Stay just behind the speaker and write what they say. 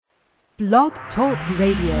Blog Talk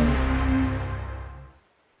Radio.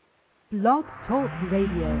 Blog Talk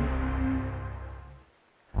Radio.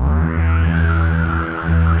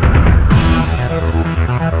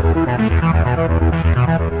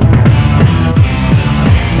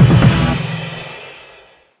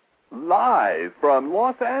 Live from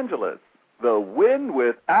Los Angeles, the Win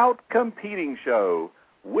Without Competing Show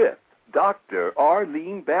with Dr.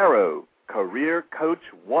 Arlene Barrow, Career Coach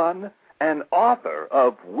 1 and author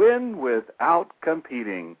of Win Without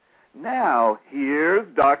Competing. Now, here's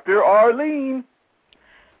Dr. Arlene.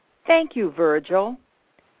 Thank you, Virgil.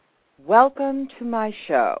 Welcome to my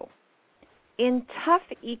show. In tough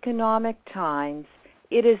economic times,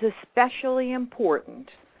 it is especially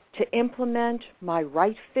important to implement my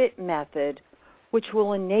Right Fit method, which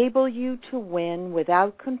will enable you to win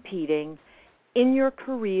without competing in your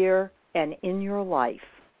career and in your life.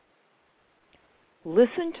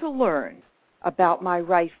 Listen to learn about my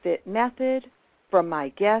Right Fit method from my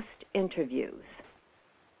guest interviews.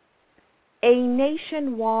 A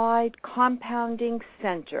nationwide compounding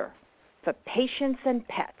center for patients and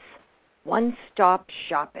pets, one-stop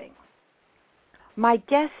shopping. My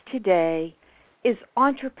guest today is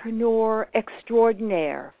entrepreneur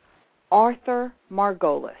extraordinaire Arthur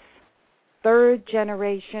Margolis,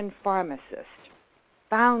 third-generation pharmacist,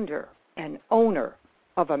 founder and owner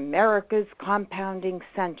of America's Compounding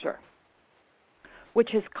Center,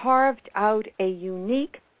 which has carved out a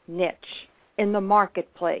unique niche in the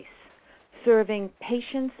marketplace, serving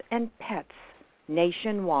patients and pets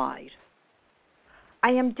nationwide. I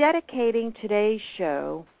am dedicating today's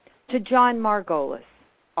show to John Margolis,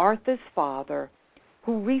 Arthur's father,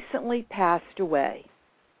 who recently passed away.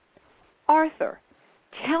 Arthur,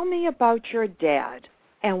 tell me about your dad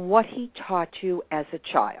and what he taught you as a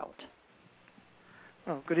child.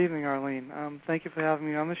 Oh, good evening, Arlene. Thank you for having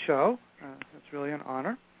me on the show. It's really an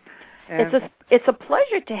honor. And It's a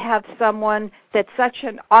pleasure to have someone that's such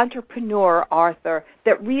an entrepreneur, Arthur,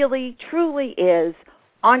 that really, truly is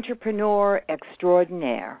entrepreneur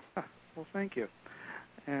extraordinaire. Well, thank you.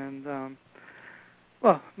 And,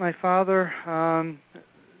 well, my father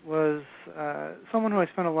was someone who I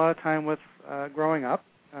spent a lot of time with growing up,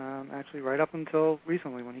 actually right up until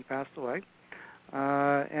recently when he passed away.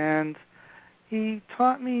 And he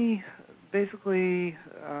taught me basically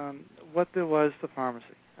what there was to pharmacy.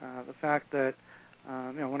 The fact that,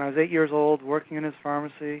 when I was 8 years old, working in his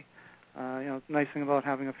pharmacy, the nice thing about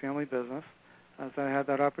having a family business is that I had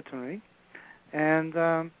that opportunity. And,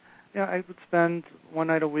 I would spend one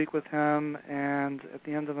night a week with him, and at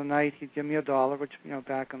the end of the night, he'd give me $1, which,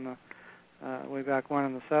 back in the way back when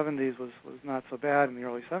in the 70s was not so bad in the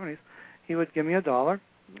early 70s. He would give me $1,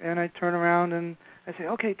 and I'd turn around and I'd say,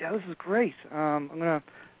 okay, Dad, this is great. I'm going to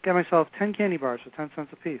get myself 10 candy bars for 10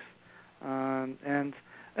 cents a piece. And,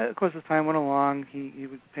 of course, as time went along, he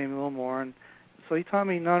would pay me a little more. And so he taught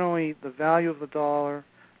me not only the value of the dollar,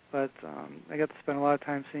 but I got to spend a lot of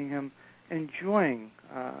time seeing him enjoying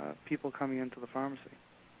people coming into the pharmacy.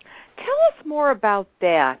 Tell us more about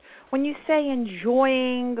that. When you say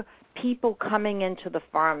enjoying people coming into the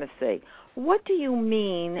pharmacy, what do you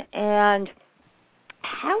mean, and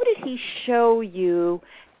how did he show you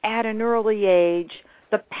at an early age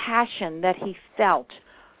the passion that he felt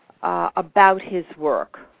about his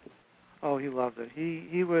work? Oh, he loved it.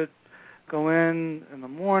 He would go in the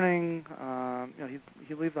morning.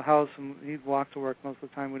 He'd leave the house and he'd walk to work most of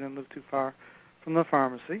the time. We didn't live too far from the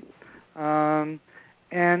pharmacy. And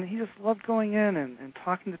he just loved going in and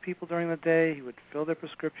talking to people during the day. He would fill their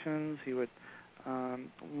prescriptions. He would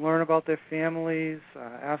learn about their families,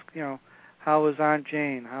 ask, how was Aunt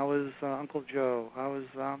Jane? How was Uncle Joe? How was,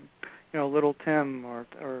 little Tim or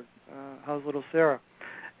how's little Sarah?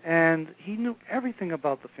 And he knew everything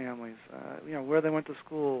about the families, where they went to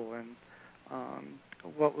school and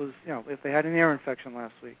what was, if they had an ear infection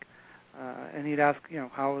last week. And he'd ask,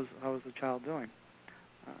 how was the child doing?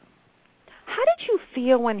 How did you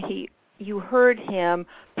feel when you heard him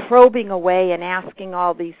probing away and asking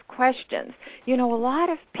all these questions? A lot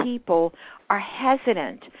of people are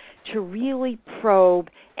hesitant to really probe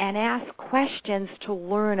and ask questions to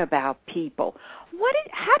learn about people.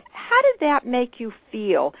 How did that make you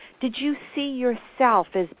feel? Did you see yourself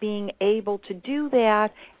as being able to do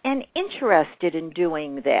that and interested in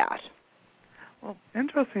doing that? Well,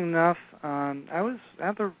 interesting enough, I was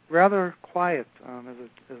rather quiet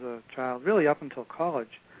as a child, really up until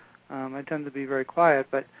college. I tend to be very quiet,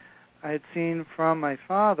 but I had seen from my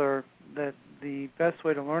father that the best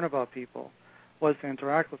way to learn about people was to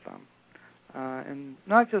interact with them. And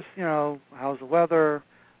not just, how's the weather,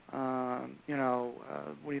 what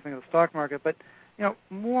do you think of the stock market, but,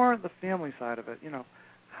 more the family side of it.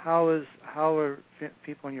 how are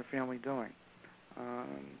people in your family doing?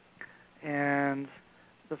 And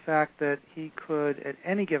the fact that he could, at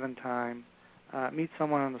any given time, meet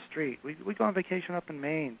someone on the street. We go on vacation up in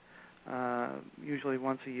Maine, usually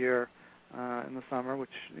once a year in the summer, which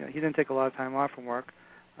he didn't take a lot of time off from work.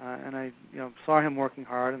 And I saw him working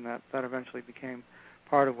hard, and that eventually became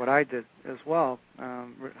part of what I did as well,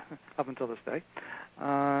 up until this day.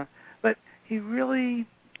 But he really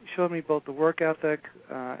showed me both the work ethic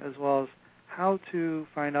as well as how to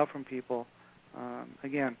find out from people,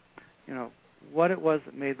 again, what it was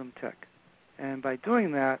that made them tick. And by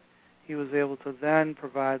doing that, he was able to then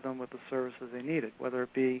provide them with the services they needed, whether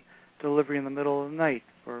it be delivery in the middle of the night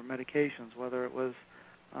for medications, whether it was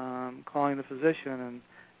calling the physician and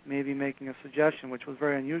maybe making a suggestion, which was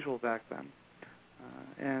very unusual back then.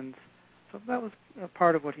 And so that was a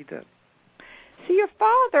part of what he did. So your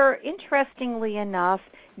father, interestingly enough,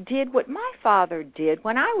 did what my father did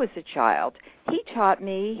when I was a child. He taught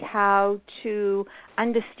me how to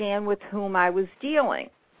understand with whom I was dealing.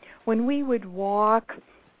 When we would walk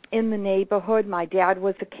in the neighborhood, my dad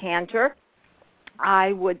was a cantor.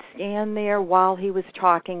 I would stand there while he was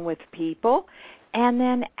talking with people, and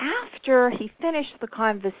then after he finished the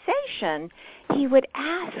conversation, he would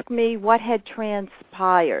ask me what had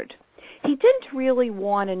transpired. He didn't really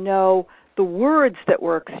want to know the words that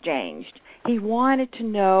were exchanged. He wanted to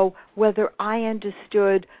know whether I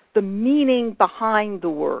understood the meaning behind the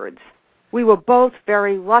words. We were both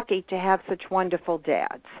very lucky to have such wonderful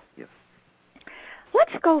dads. Yes.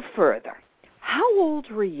 Let's go further. How old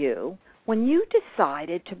were you when you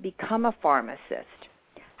decided to become a pharmacist?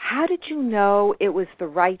 How did you know it was the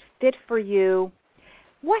right fit for you?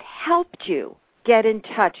 What helped you get in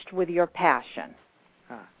touch with your passion?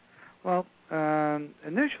 Well,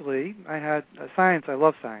 initially I had science. I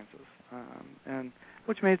love sciences, and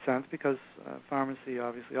which made sense because pharmacy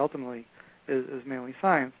obviously ultimately is mainly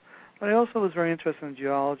science. But I also was very interested in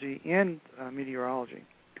geology and meteorology,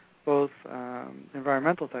 both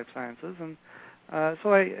environmental type sciences, and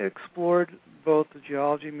so I explored both the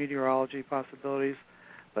geology, meteorology possibilities.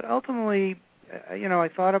 But ultimately, I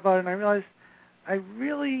thought about it and I realized I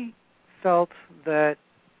really felt that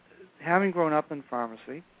having grown up in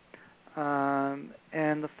pharmacy,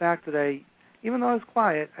 and the fact that even though I was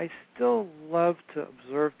quiet, I still loved to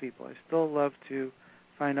observe people. I still loved to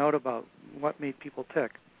find out about what made people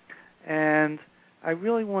tick. And I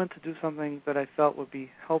really wanted to do something that I felt would be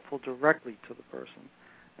helpful directly to the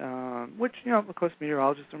person, which, of course,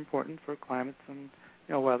 meteorologists are important for climates and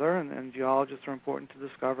weather, and geologists are important to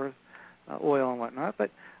discover oil and whatnot.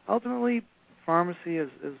 But ultimately, pharmacy is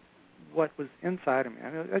what was inside of me.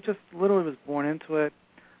 I just literally was born into it.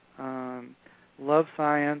 Love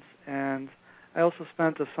science, and I also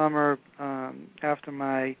spent a summer after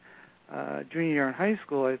my junior year in high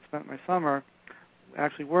school. I spent my summer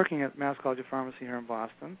actually working at Mass College of Pharmacy here in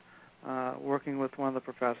Boston, working with one of the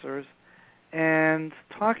professors and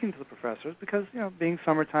talking to the professors because, being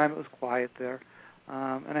summertime, it was quiet there,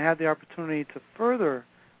 and I had the opportunity to further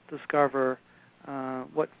discover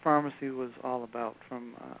what pharmacy was all about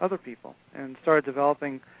from other people, and started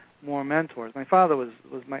developing more mentors. My father was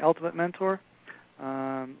my ultimate mentor,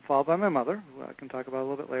 followed by my mother, who I can talk about a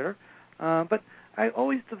little bit later. But I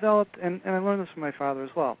always developed, and I learned this from my father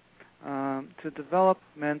as well, to develop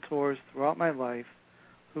mentors throughout my life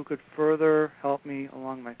who could further help me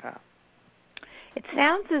along my path. It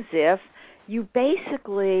sounds as if you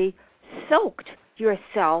basically soaked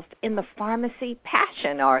yourself in the pharmacy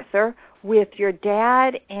passion, Arthur, with your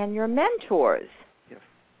dad and your mentors.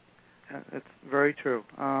 It's very true.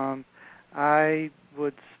 I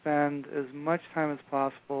would spend as much time as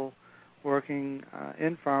possible working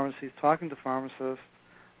in pharmacies, talking to pharmacists.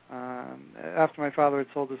 After my father had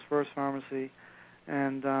sold his first pharmacy,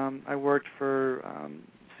 and I worked for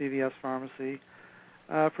CVS Pharmacy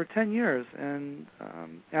for 10 years, and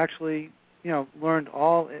actually, learned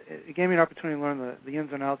all. It gave me an opportunity to learn the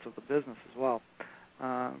ins and outs of the business as well.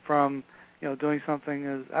 From doing something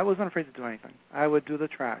as I wasn't afraid to do anything. I would do the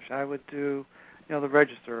trash. I would do, the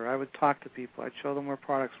register. I would talk to people. I'd show them where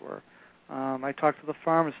products were. I talked to the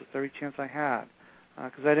pharmacist every chance I had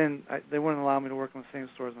because they wouldn't allow me to work in the same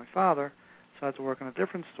store as my father, so I had to work in a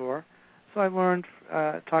different store. So I learned,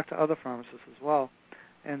 talked to other pharmacists as well,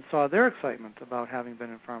 and saw their excitement about having been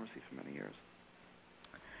in pharmacy for many years.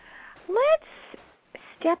 Let's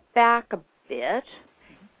step back a bit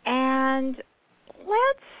and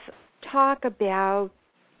let's talk about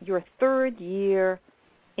your third year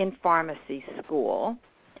in pharmacy school.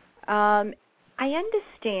 I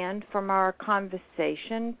understand from our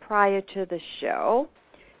conversation prior to the show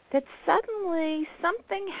that suddenly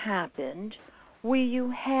something happened where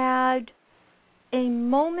you had a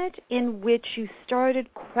moment in which you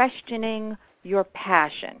started questioning your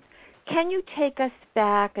passion. Can you take us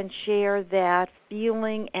back and share that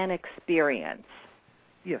feeling and experience?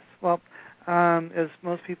 Yes. Well, as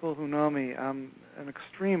most people who know me, I'm an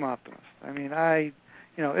extreme optimist. I mean,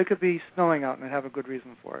 it could be snowing out and I'd have a good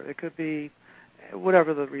reason for it. It could be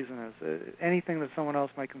whatever the reason is. Anything that someone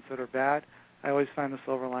else might consider bad, I always find the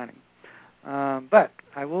silver lining. But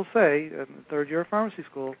I will say, in the third year of pharmacy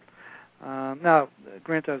school, now,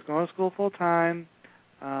 granted, I was going to school full-time.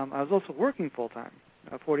 I was also working full-time,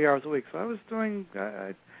 40 hours a week. So I was doing,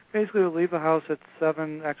 I basically would leave the house at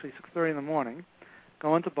 6:30 in the morning,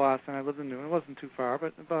 go into Boston. I lived in Newton. It wasn't too far,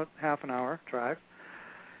 but about half an hour drive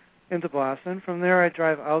into Boston. From there, I'd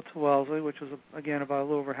drive out to Wellesley, which was, again, about a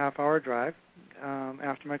little over a half-hour drive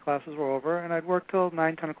after my classes were over, and I'd work till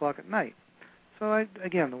 9, 10 o'clock at night. So,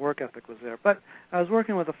 again, the work ethic was there. But I was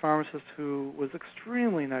working with a pharmacist who was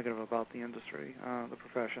extremely negative about the industry, the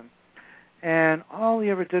profession. And all he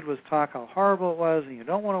ever did was talk how horrible it was, and you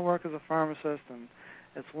don't want to work as a pharmacist, and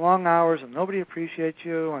it's long hours, and nobody appreciates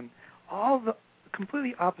you, and all the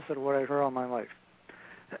completely opposite of what I'd heard all my life.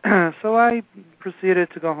 So I proceeded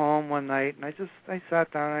to go home one night, and I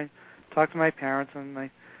sat down, and I talked to my parents, and my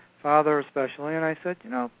father especially, and I said,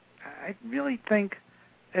 I really think,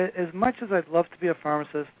 as much as I'd love to be a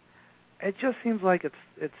pharmacist, it just seems like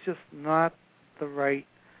it's just not the right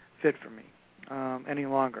fit for me any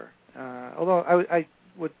longer. Although I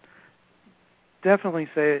would definitely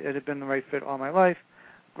say it had been the right fit all my life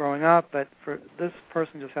growing up, but for this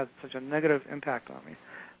person just had such a negative impact on me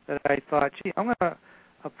that I thought, gee, I'm going to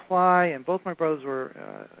apply, and both my brothers were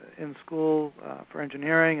in school for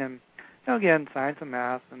engineering and, again, science and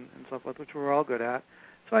math and so forth, which we were all good at.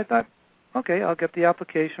 So I thought, okay, I'll get the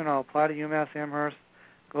application, I'll apply to UMass Amherst,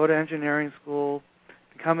 go to engineering school,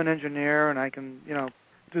 become an engineer, and I can,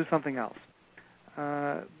 do something else.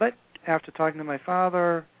 But after talking to my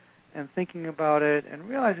father and thinking about it and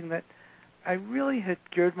realizing that I really had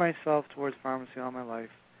geared myself towards pharmacy all my life,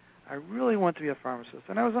 I really want to be a pharmacist.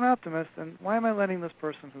 And I was an optimist, and why am I letting this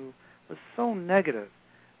person who was so negative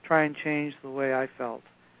try and change the way I felt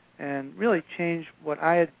and really change what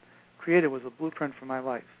I had created was a blueprint for my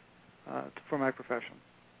life, for my profession.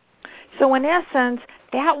 So in essence,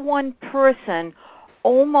 that one person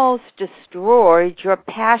almost destroyed your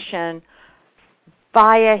passion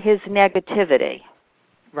via his negativity.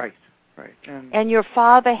 Right. And your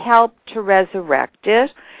father helped to resurrect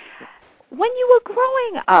it. When you were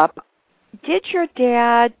growing up, did your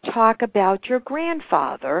dad talk about your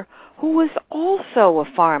grandfather, who was also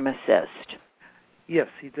a pharmacist? Yes,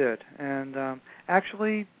 he did. And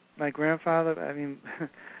actually, my grandfather,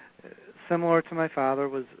 similar to my father,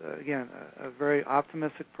 was, again, a very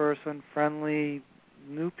optimistic person, friendly,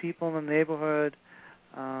 knew people in the neighborhood,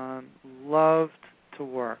 loved to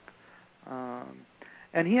work.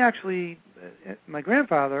 And he actually, my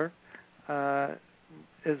grandfather,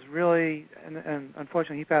 is really, and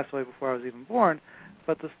unfortunately he passed away before I was even born,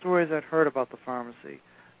 but the stories I'd heard about the pharmacy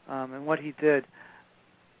and what he did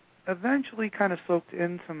eventually kind of soaked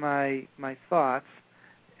into my thoughts,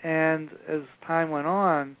 and as time went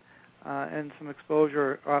on, and some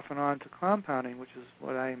exposure off and on to compounding, which is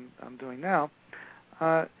what I'm doing now,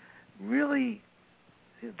 really,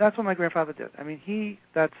 that's what my grandfather did.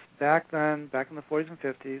 That's back then, back in the 40s and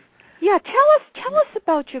 50s. Yeah, tell us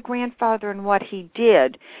about your grandfather and what he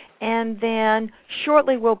did, and then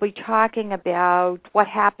shortly we'll be talking about what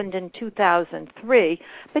happened in 2003.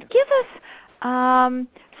 But give us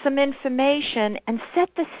some information and set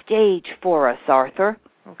the stage for us, Arthur.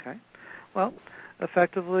 Okay. Well,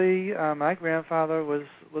 effectively, my grandfather was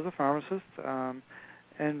a pharmacist,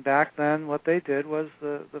 and back then what they did was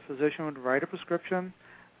the physician would write a prescription,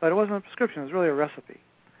 but it wasn't a prescription, it was really a recipe.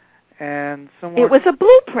 And it was a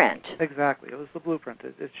blueprint. Exactly. It was the blueprint.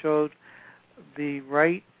 It showed the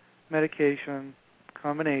right medication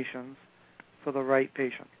combinations for the right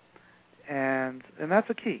patient. And that's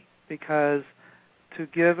a key, because to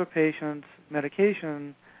give a patient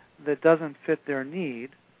medication that doesn't fit their need,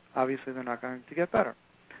 obviously they're not going to get better.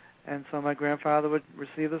 And so my grandfather would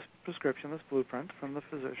receive this prescription, this blueprint from the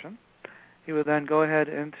physician. He would then go ahead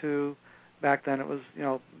into, back then it was,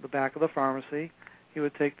 the back of the pharmacy. He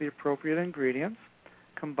would take the appropriate ingredients,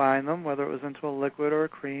 combine them, whether it was into a liquid or a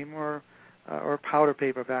cream or powder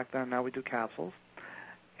paper back then. Now we do capsules.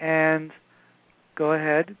 And go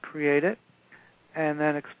ahead, create it, and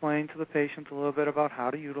then explain to the patient a little bit about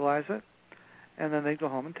how to utilize it, and then they go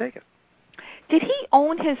home and take it. Did he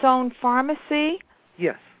own his own pharmacy?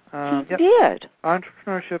 Yes. He did.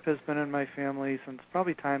 Entrepreneurship has been in my family since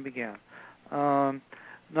probably time began.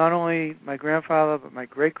 not only my grandfather, but my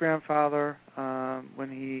great-grandfather, when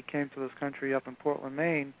he came to this country up in Portland,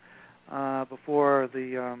 Maine, before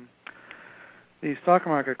the stock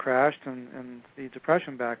market crashed and the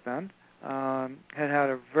Depression back then, had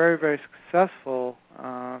a very, very successful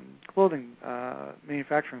clothing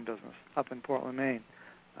manufacturing business up in Portland, Maine.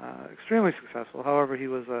 Extremely successful. However, he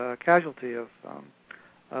was a casualty of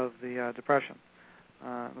the Depression,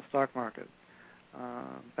 the stock market,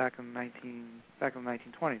 back in the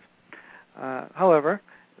 1920s. However,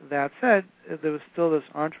 that said, there was still this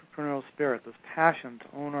entrepreneurial spirit, this passion to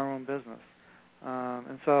own our own business,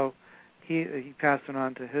 and so he passed it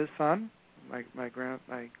on to his son, my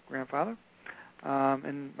grandfather,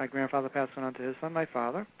 and my grandfather passed it on to his son, my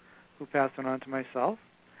father, who passed it on to myself,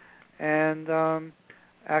 and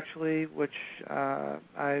actually, which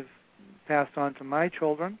I've passed on to my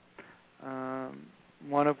children,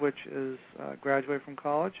 one of which is graduating from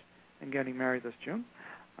college and getting married this June.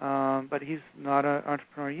 But he's not an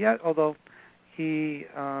entrepreneur yet, although he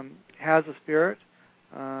has a spirit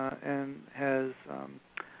and has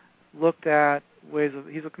looked at ways of,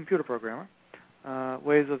 he's a computer programmer,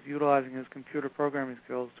 ways of utilizing his computer programming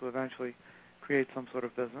skills to eventually create some sort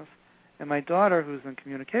of business. And my daughter, who's in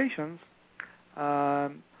communications,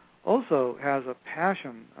 also has a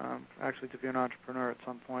passion, actually, to be an entrepreneur at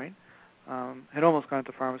some point. Had almost gone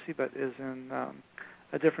to pharmacy, but is in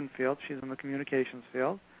a different field. She's in the communications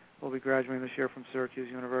field. Will be graduating this year from Syracuse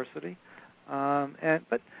University.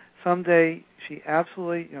 But someday she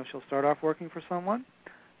absolutely, she'll start off working for someone,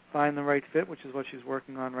 find the right fit, which is what she's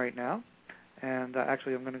working on right now. And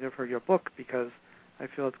actually, I'm going to give her your book because I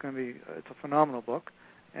feel it's a phenomenal book,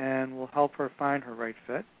 and will help her find her right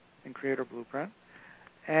fit and create her blueprint.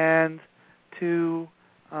 And to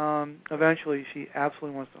eventually, she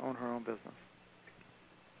absolutely wants to own her own business.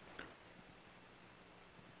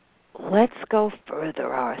 Let's go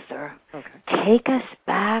further, Arthur. Okay. Take us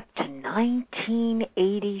back to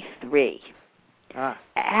 1983.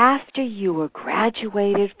 After you were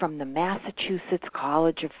graduated from the Massachusetts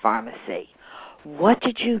College of Pharmacy, what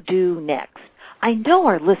did you do next? I know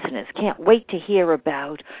our listeners can't wait to hear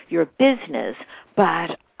about your business,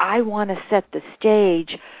 but I want to set the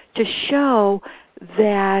stage to show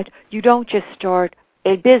that you don't just start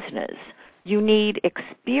a business. You need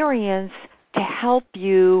experience to help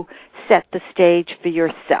you set the stage for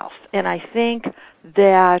yourself. And I think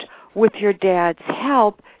that with your dad's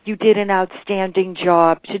help, you did an outstanding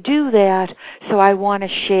job to do that, so I want to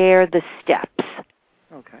share the steps.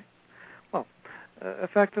 Okay. Well,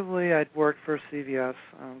 effectively, I'd worked for CVS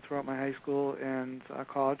throughout my high school and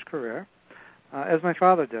college career, as my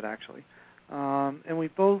father did, actually. And we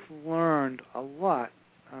both learned a lot.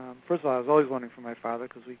 First of all, I was always learning from my father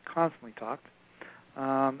because we constantly talked.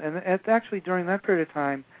 And it's actually during that period of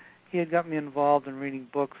time, he had got me involved in reading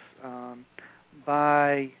books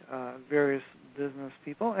by various business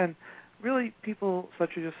people, and really people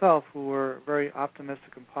such as yourself who were very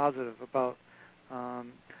optimistic and positive about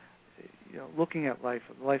looking at life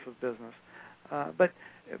of business.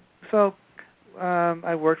 So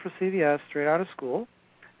I worked for CVS straight out of school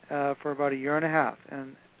for about a year and a half.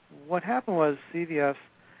 And what happened was CVS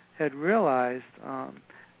had realized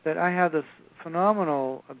that I had this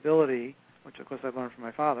phenomenal ability, which of course I learned from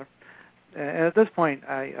my father. And at this point,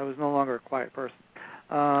 I was no longer a quiet person.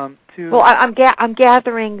 Well, I'm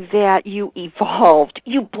gathering that you evolved,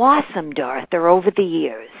 you blossomed, Arthur, over the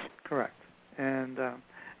years. Correct. And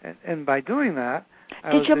by doing that,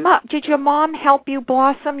 did your mom help you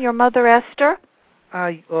blossom? Your mother, Esther?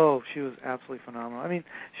 She was absolutely phenomenal. I mean,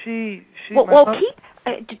 she.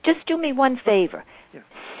 Just do me one favor. Yeah.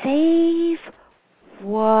 Save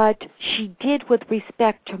what she did with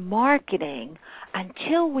respect to marketing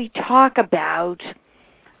until we talk about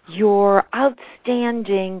your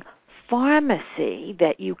outstanding pharmacy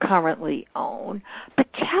that you currently own.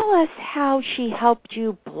 But tell us how she helped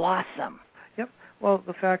you blossom. Yep. Well,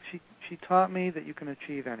 the fact she taught me that you can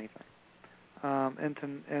achieve anything,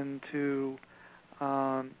 and to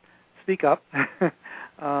speak up.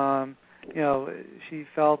 She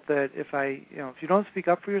felt that if you don't speak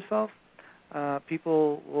up for yourself,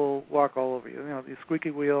 people will walk all over you. The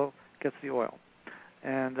squeaky wheel gets the oil.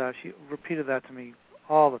 And she repeated that to me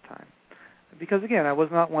all the time. Because, again, I was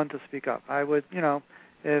not one to speak up. I would,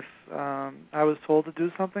 if I was told to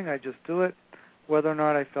do something, I'd just do it, whether or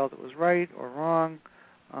not I felt it was right or wrong,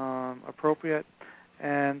 appropriate.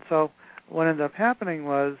 And so what ended up happening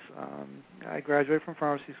was I graduated from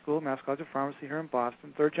pharmacy school, Mass College of Pharmacy here in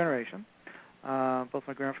Boston, third generation. Both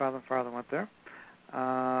my grandfather and father went there.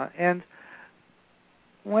 And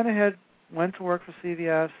went to work for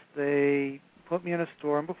CVS. They put me in a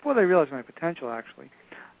store, and before they realized my potential, actually,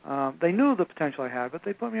 They knew the potential I had, but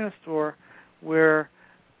they put me in a store where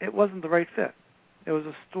it wasn't the right fit. It was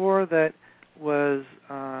a store that was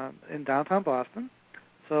in downtown Boston,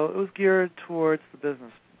 so it was geared towards the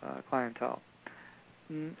business clientele.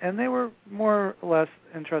 And they were more or less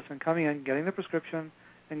interested in coming in, getting the prescription,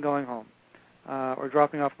 and going home, or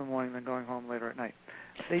dropping off in the morning, then going home later at night.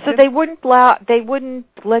 They wouldn't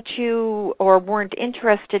let you, or weren't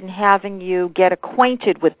interested in having you get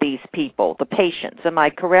acquainted with these people, the patients. Am I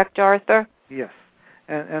correct, Arthur? Yes.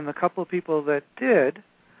 And the couple of people that did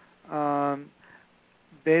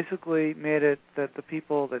basically made it that the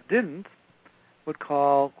people that didn't would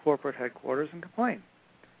call corporate headquarters and complain,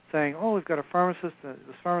 saying, oh, we've got a pharmacist, this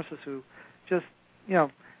pharmacist who just,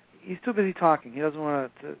 he's too busy talking. He doesn't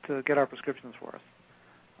want to get our prescriptions for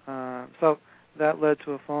us. So that led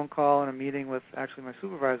to a phone call and a meeting with actually my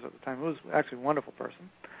supervisor at the time, who was actually a wonderful person.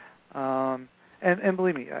 And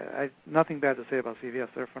believe me, I nothing bad to say about CVS.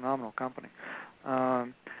 They're a phenomenal company.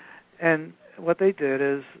 And what they did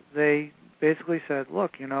is they basically said,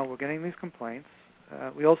 look, we're getting these complaints.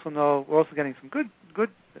 We're also getting some good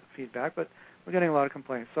feedback, but we're getting a lot of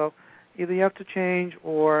complaints. So either you have to change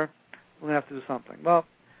or we're going to have to do something. Well,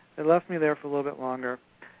 they left me there for a little bit longer,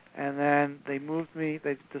 and then they moved me.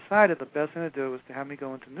 They decided the best thing to do was to have me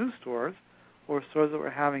go into new stores or stores that were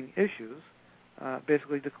having issues,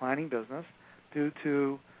 basically declining business due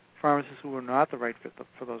to pharmacists who were not the right fit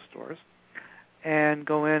for those stores, and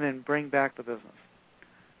go in and bring back the business.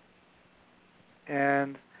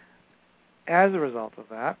 And as a result of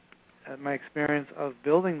that, my experience of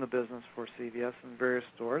building the business for CVS in various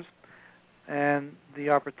stores, and the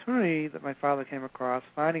opportunity that my father came across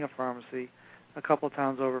finding a pharmacy a couple of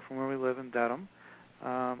towns over from where we live in Dedham,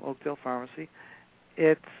 Oakdale Pharmacy,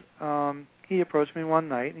 he approached me one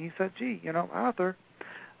night and he said, gee, Arthur,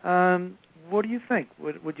 what do you think?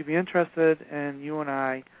 Would you be interested in you and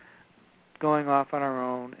I going off on our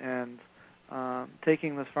own and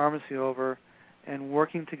taking this pharmacy over and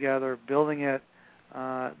working together, building it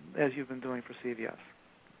as you've been doing for CVS?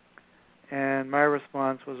 And my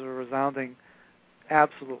response was a resounding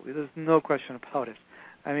absolutely. There's no question about it.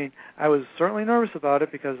 I mean, I was certainly nervous about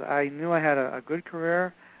it because I knew I had a good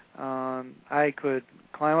career. I could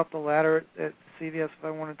climb up the ladder at CVS if I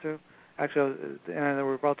wanted to. Actually, and they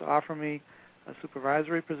were about to offer me a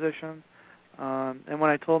supervisory position. And when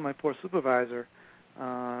I told my poor supervisor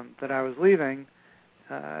that I was leaving,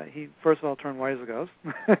 he first of all turned white as a ghost.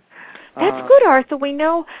 That's good, Arthur. We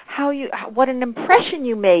know what an impression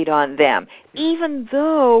you made on them, even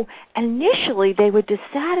though initially they were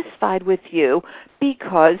dissatisfied with you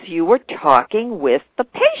because you were talking with the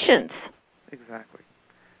patients. Exactly.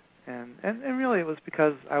 And really it was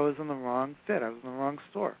because I was in the wrong fit. I was in the wrong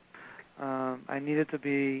store. I needed to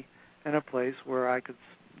be in a place where I could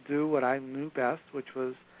do what I knew best, which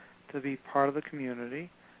was to be part of the community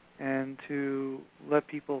and to let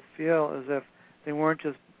people feel as if they weren't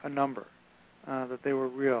just a number, that they were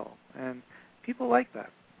real. And people like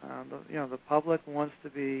that. The public wants to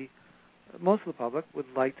be, most of the public would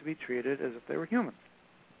like to be treated as if they were human.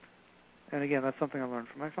 And again, that's something I learned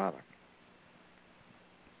from my father.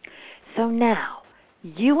 So now,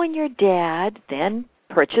 you and your dad then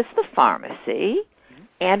purchased the pharmacy,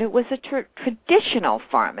 and it was a traditional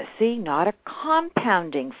pharmacy, not a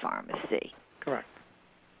compounding pharmacy. Correct.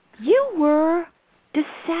 You were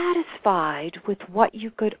dissatisfied with what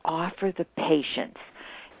you could offer the patients.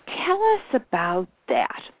 Tell us about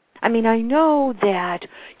that. I mean, I know that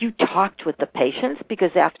you talked with the patients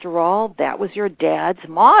because, after all, that was your dad's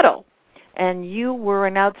model, and you were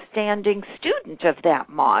an outstanding student of that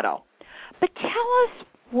model. But tell us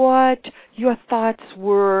what your thoughts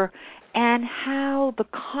were and how the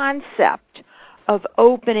concept of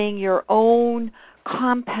opening your own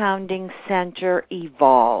compounding center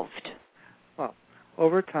evolved. Well,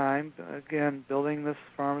 over time, again, building this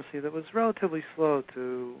pharmacy that was relatively slow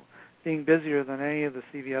to being busier than any of the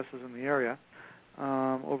CVSs in the area,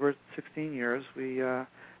 over 16 years,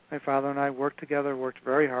 my father and I worked together, worked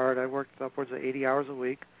very hard. I worked upwards of 80 hours a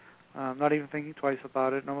week, not even thinking twice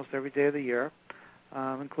about it, almost every day of the year,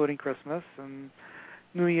 including Christmas and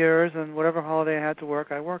New Year's and whatever holiday I had to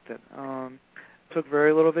work, I worked it. Took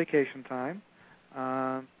very little vacation time.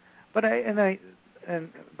 But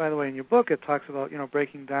by the way, in your book it talks about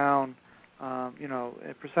breaking down,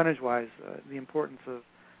 percentage-wise, the importance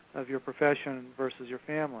of your profession versus your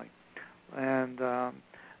family, and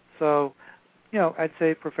so I'd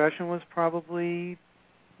say profession was probably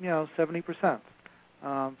 70%.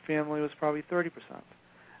 Family was probably 30%.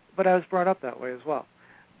 But I was brought up that way as well.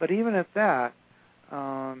 But even at that,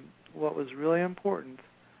 what was really important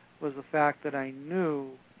was the fact that I knew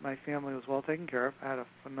my family was well taken care of. I had a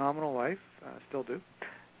phenomenal wife, still do,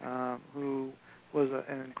 who was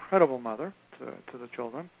an incredible mother to the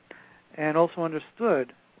children, and also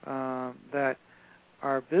understood that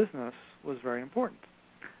our business was very important.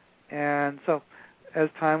 And so as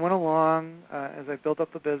time went along, as I built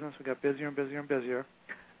up the business, we got busier and busier and busier.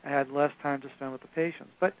 I had less time to spend with the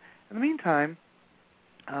patients. But in the meantime,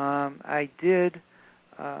 I did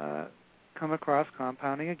come across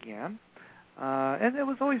compounding again. And it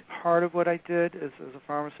was always part of what I did as a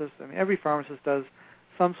pharmacist. I mean, every pharmacist does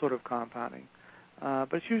some sort of compounding.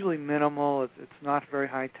 But it's usually minimal. It's not very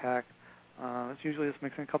high-tech. It's usually just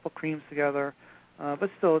mixing a couple creams together. But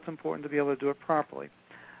still, it's important to be able to do it properly.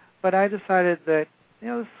 But I decided that,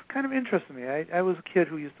 this kind of interested me. I was a kid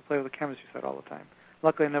who used to play with a chemistry set all the time.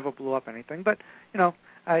 Luckily, I never blew up anything. But,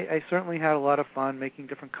 I certainly had a lot of fun making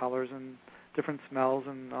different colors and different smells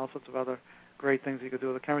and all sorts of other great things you could do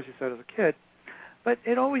with a chemistry set as a kid. But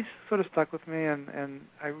it always sort of stuck with me, and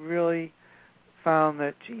I really found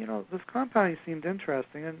that, this compounding seemed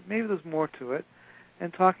interesting, and maybe there's more to it.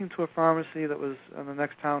 And talking to a pharmacy that was in the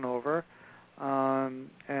next town over, and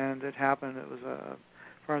it happened, it was a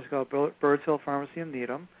pharmacy called Birds Hill Pharmacy in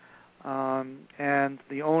Needham, and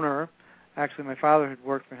the owner, actually my father had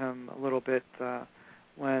worked for him a little bit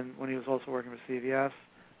when he was also working for CVS,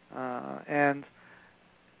 and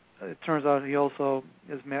it turns out he also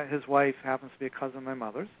his wife happens to be a cousin of my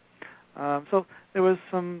mother's. So there was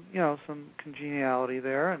some congeniality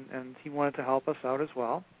there, and he wanted to help us out as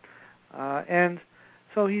well. And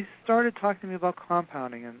so he started talking to me about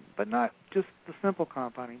compounding, but not just the simple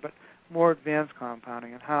compounding, but more advanced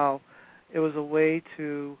compounding, and how it was a way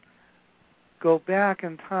to go back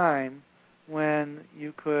in time when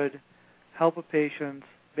you could help a patient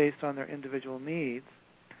based on their individual needs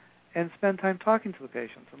and spend time talking to the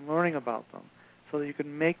patients and learning about them so that you could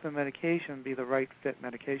make the medication be the right fit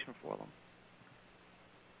medication for them.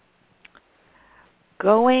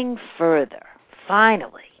 Going further,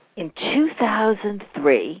 finally, in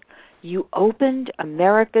 2003, you opened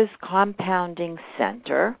America's Compounding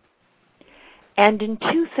Center, and in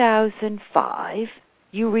 2005,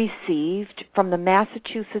 you received from the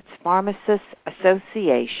Massachusetts Pharmacists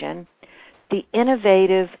Association the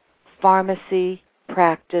Innovative Pharmacy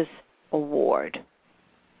Practice Award.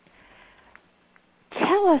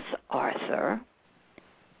 Tell us, Arthur,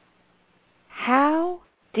 how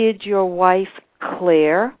did your wife,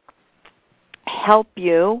 Claire, help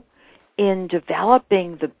you in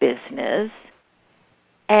developing the business,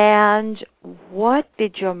 and what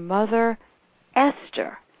did your mother,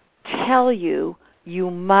 Esther, tell you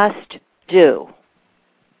must do?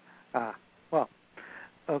 Well,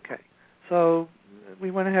 okay. So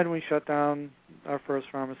we went ahead and we shut down our first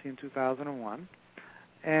pharmacy in 2001,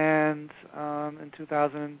 and in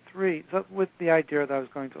 2003, so with the idea that I was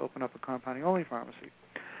going to open up a compounding-only pharmacy.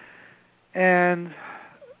 And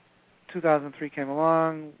 2003 came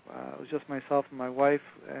along. It was just myself and my wife,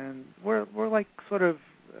 and we're like sort of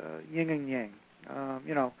yin and yang.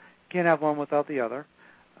 Can't have one without the other.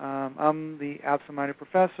 I'm the absent-minded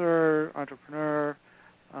professor, entrepreneur,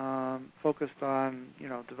 focused on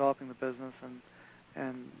developing the business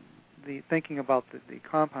and the thinking about the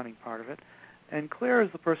compounding part of it. And Claire is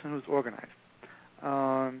the person who's organized.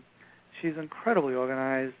 She's incredibly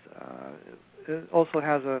organized. Also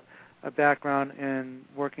has a background in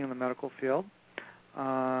working in the medical field,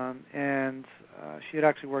 and she had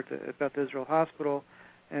actually worked at Beth Israel Hospital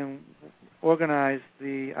and organized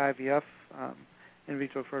the IVF, in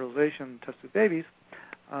vitro fertilization test tube babies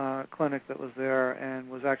clinic that was there, and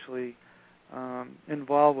was actually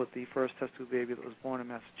involved with the first test tube baby that was born in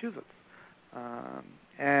Massachusetts.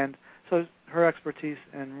 And so her expertise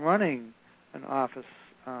in running an office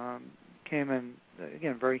came in,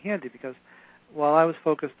 again, very handy, because while I was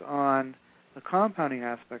focused on the compounding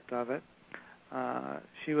aspect of it,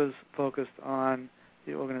 she was focused on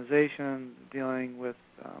the organization, dealing with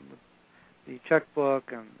the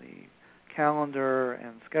checkbook and the calendar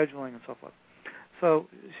and scheduling and so forth. So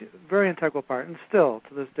very integral part, and still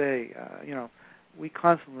to this day, we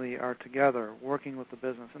constantly are together working with the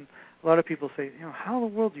business. And a lot of people say, how in the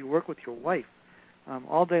world do you work with your wife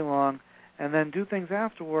all day long and then do things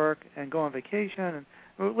after work and go on vacation?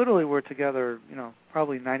 And literally we're together,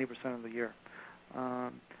 probably 90% of the year.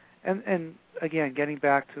 And again, getting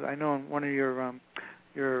back to, I know in one of your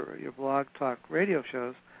blog talk radio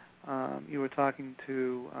shows, you were talking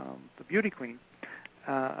to the beauty queen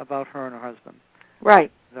about her and her husband.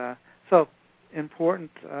 Right. So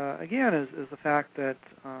important, again, is the fact that,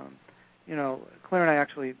 Claire and I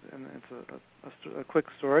actually, and it's a quick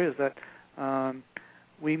story, is that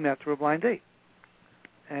we met through a blind date.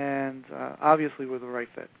 and obviously we're the right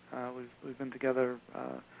fit. We've been together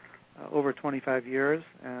over 25 years,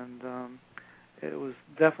 and it was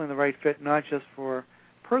definitely the right fit, not just for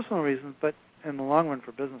personal reasons, but in the long run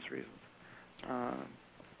for business reasons.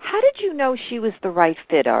 How did you know she was the right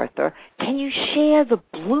fit, Arthur? Can you share the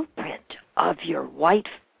blueprint of your right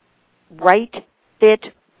fit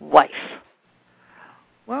wife?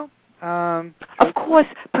 Well, of course,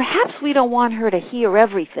 perhaps we don't want her to hear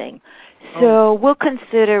everything, so we'll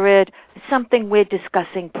consider it something we're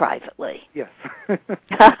discussing privately. Yes.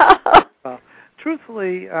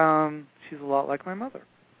 Truthfully, she's a lot like my mother.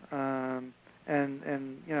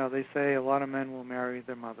 And you know, they say a lot of men will marry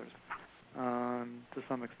their mothers to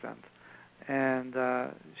some extent. And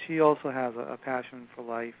she also has a passion for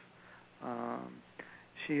life.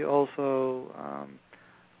 She also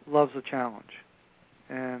loves a challenge.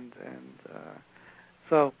 And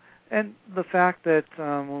the fact that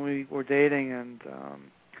when we were dating and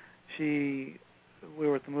we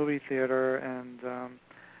were at the movie theater and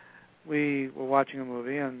we were watching a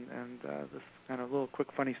movie, and this is kind of a little quick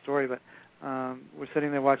funny story, but we're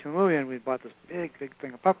sitting there watching a movie, and we bought this big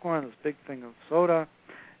thing of popcorn, this big thing of soda,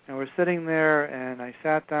 and we're sitting there, and I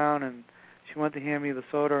sat down, and she went to hand me the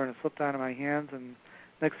soda, and it slipped out of my hands, and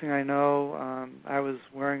next thing I know, I was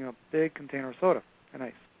wearing a big container of soda and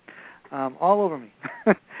ice all over me.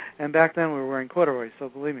 And back then we were wearing corduroys, so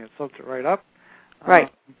believe me, it soaked it right up.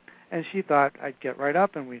 Right. And she thought I'd get right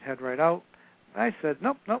up and we'd head right out. I said,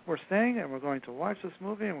 nope, we're staying and we're going to watch this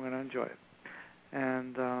movie and we're going to enjoy it.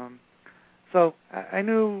 And so I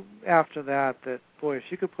knew after that, boy, if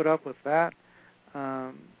she could put up with that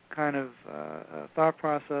kind of thought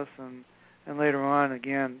process, and later on,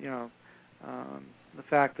 again, you know, the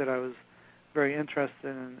fact that I was very interested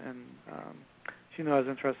in she knew I was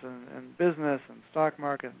interested in business and stock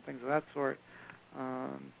market and things of that sort.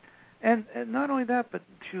 And not only that, but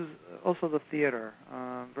she was also the theater,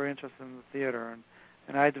 very interested in the theater,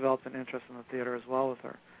 and I developed an interest in the theater as well with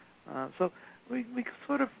her. So we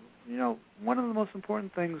sort of, you know, one of the most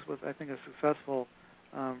important things with, I think, a successful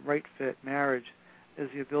right fit marriage is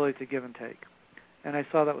the ability to give and take. And I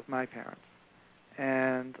saw that with my parents,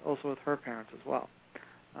 and also with her parents as well.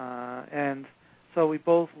 And so we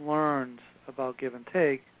both learned about give and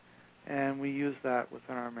take, and we use that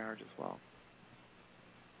within our marriage as well.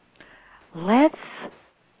 Let's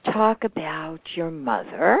talk about your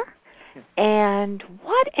mother. And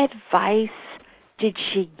what advice did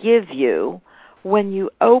she give you when you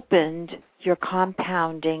opened your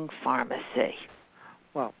compounding pharmacy?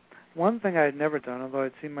 Well, one thing I had never done, although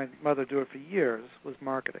I'd seen my mother do it for years, was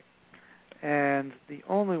marketing. And the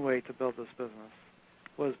only way to build this business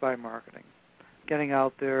was by marketing, getting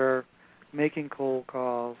out there, making cold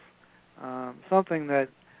calls, something that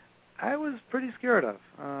I was pretty scared of.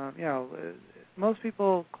 You know, most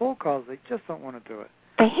people, cold calls, they just don't want to do it.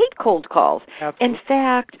 They hate cold calls. Absolutely. In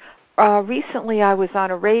fact, recently I was on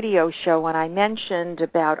a radio show and I mentioned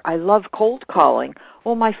about I love cold calling.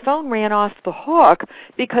 Well, my phone ran off the hook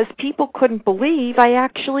because people couldn't believe I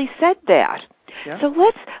actually said that. Yeah. So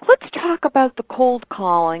let's talk about the cold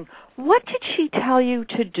calling. What did she tell you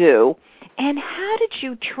to do, and how did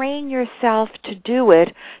you train yourself to do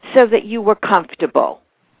it so that you were comfortable?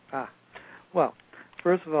 Well,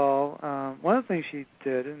 first of all, one of the things she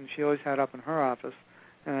did, and she always had up in her office,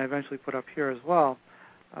 and I eventually put up here as well,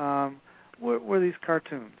 were these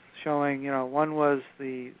cartoons showing, you know, one was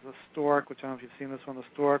the stork, which I don't know if you've seen this one, the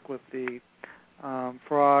stork with the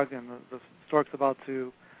frog, and the stork's about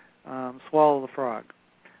to swallow the frog.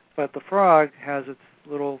 But the frog has its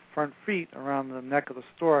little front feet around the neck of the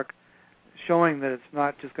stork, showing that it's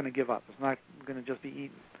not just going to give up. It's not going to just be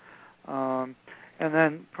eaten. And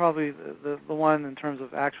then probably the one in terms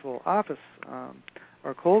of actual office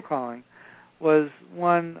or cold calling was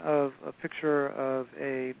one of a picture of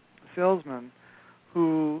a salesman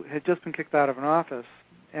who had just been kicked out of an office,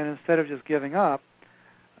 and instead of just giving up,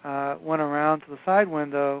 went around to the side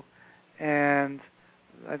window, and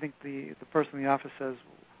I think the person in the office says,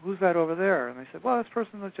 "Who's that over there?" And they said, "Well, that's the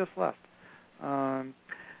person that just left."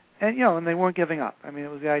 And you know, and they weren't giving up. I mean,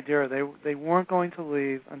 it was the idea they weren't going to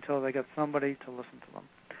leave until they got somebody to listen to them.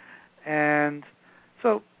 And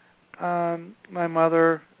so my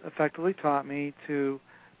mother effectively taught me to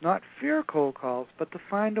not fear cold calls, but to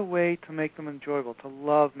find a way to make them enjoyable, to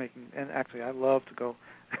love making. And actually, I love to go,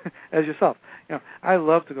 as yourself, you know, I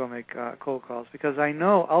love to go make cold calls because I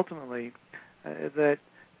know ultimately that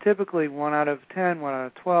typically 1 out of 10, 1 out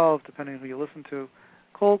of 12, depending on who you listen to,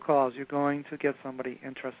 cold calls, you're going to get somebody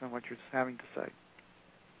interested in what you're having to say.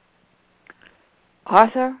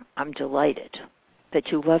 Arthur, I'm delighted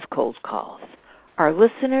that you love cold calls. Our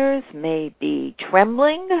listeners may be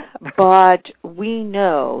trembling, but we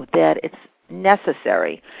know that it's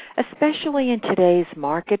necessary, especially in today's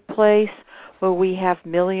marketplace where we have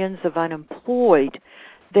millions of unemployed.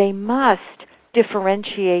 They must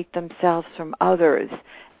differentiate themselves from others.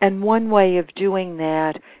 And one way of doing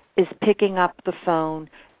that is picking up the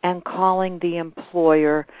phone and calling the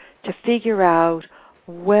employer to figure out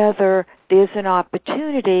whether there's an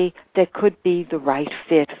opportunity that could be the right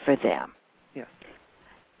fit for them. Yes.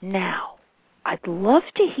 Now, I'd love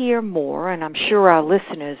to hear more, and I'm sure our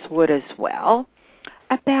listeners would as well,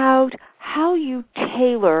 about how you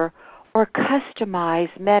tailor or customize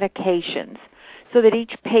medications so that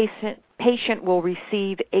each patient will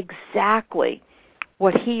receive exactly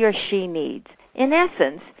what he or she needs. In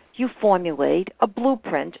essence, you formulate a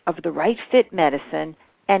blueprint of the right fit medicine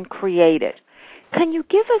and create it. Can you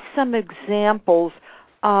give us some examples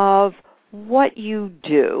of what you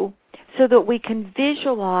do so that we can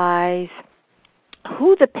visualize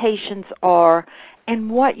who the patients are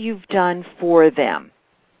and what you've done for them?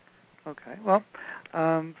 Okay. Well,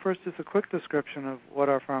 first, just a quick description of what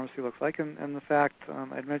our pharmacy looks like, and the fact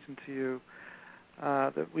I'd mentioned to you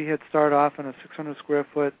that we had started off in a 600 square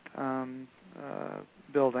foot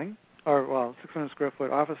building, 600 square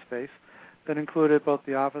foot office space that included both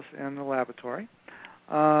the office and the laboratory.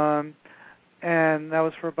 And that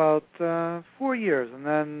was for about 4 years, and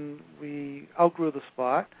then we outgrew the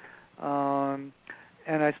spot.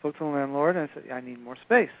 And I spoke to the landlord, and I said, I need more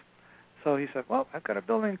space. So he said, well, I've got a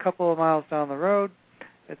building a couple of miles down the road.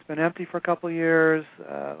 It's been empty for a couple of years.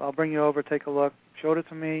 I'll bring you over, take a look. Showed it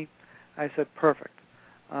to me. I said, perfect.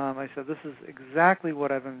 I said, this is exactly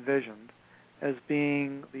what I've envisioned as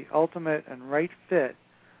being the ultimate and right fit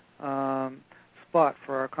spot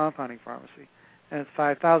for our compounding pharmacy. And it's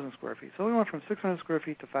 5,000 square feet. So we went from 600 square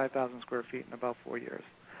feet to 5,000 square feet in about 4 years.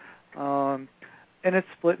 And it's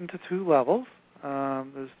split into 2 levels.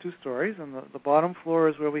 There's 2 stories, and the bottom floor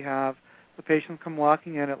is where we have the patients come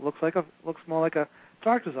walking in. It looks more like a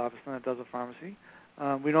doctor's office than it does a pharmacy.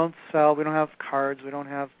 We don't sell. We don't have cards. We don't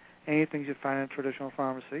have anything you'd find in a traditional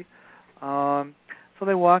pharmacy. So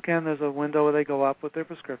they walk in. There's a window where they go up with their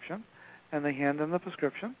prescription, and they hand them the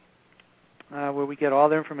prescription, where we get all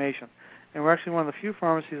their information. And we're actually one of the few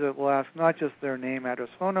pharmacies that will ask not just their name, address,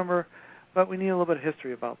 phone number, but we need a little bit of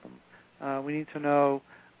history about them. We need to know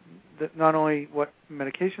that not only what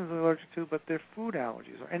medications they're allergic to, but their food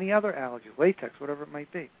allergies or any other allergies, latex, whatever it might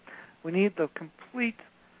be. We need the complete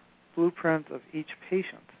blueprint of each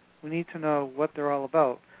patient. We need to know what they're all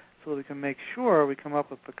about so that we can make sure we come up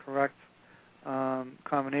with the correct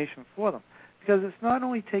combination for them. Because it's not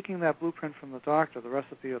only taking that blueprint from the doctor, the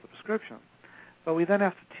recipe or the prescription, but we then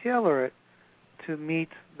have to tailor it to meet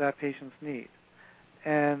that patient's need.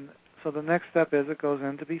 And so the next step is it goes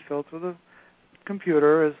in to be filled through the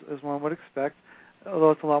computer, as one would expect, although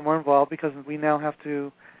it's a lot more involved because we now have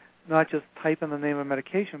to not just type in the name of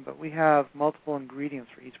medication, but we have multiple ingredients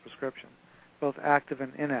for each prescription, both active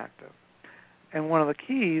and inactive. And one of the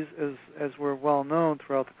keys is, as we're well known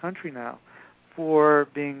throughout the country now, for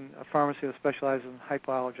being a pharmacy that specializes in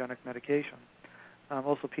hypoallergenic medication,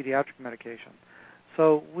 also pediatric medication.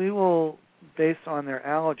 So we will, based on their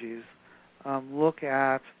allergies, look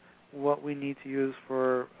at what we need to use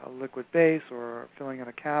for a liquid base or filling in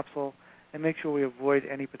a capsule and make sure we avoid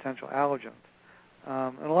any potential allergens.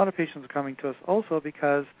 And a lot of patients are coming to us also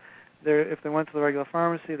because if they went to the regular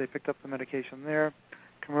pharmacy, they picked up the medication there,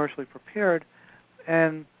 commercially prepared,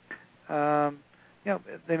 and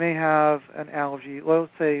they may have an allergy, let's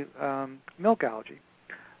say milk allergy.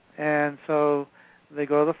 And so they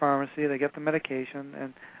go to the pharmacy, they get the medication,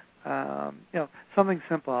 and something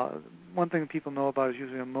simple. One thing people know about is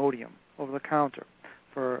usually Imodium over the counter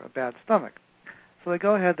for a bad stomach. So they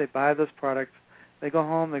go ahead, they buy this product, they go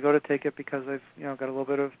home, they go to take it because they've got a little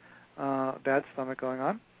bit of bad stomach going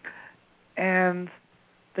on, and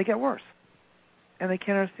they get worse. And they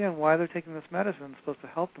can't understand why they're taking this medicine. It's supposed to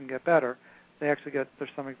help them get better. They actually their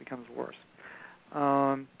stomach becomes worse.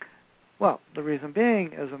 Well, the reason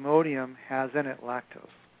being is Imodium has in it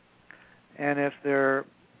lactose. And if they're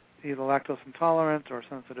either lactose intolerant or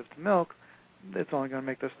sensitive to milk, it's only going to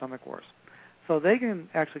make their stomach worse. So they can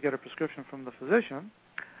actually get a prescription from the physician,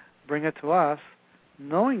 bring it to us,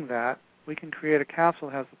 knowing that we can create a capsule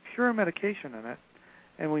that has the pure medication in it,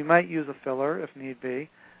 and we might use a filler, if need be,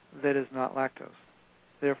 that is not lactose.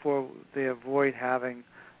 Therefore, they avoid having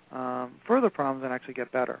further problems and actually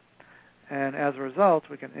get better. And as a result,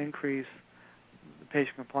 we can increase the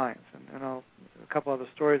patient compliance. And a couple other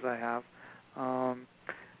stories I have.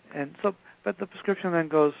 But the prescription then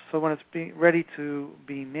goes, so when it's ready to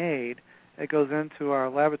be made, it goes into our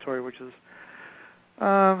laboratory, which is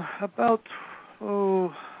It's about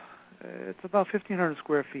 1,500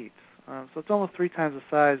 square feet. So it's almost 3 times the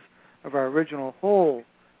size of our original whole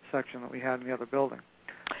section that we had in the other building.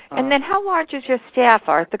 And then how large is your staff,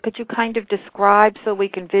 Arthur? Could you kind of describe so we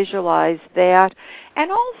can visualize that?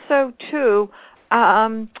 And also, too,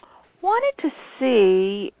 wanted to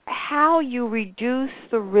see how you reduce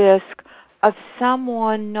the risk of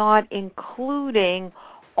someone not including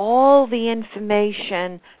all the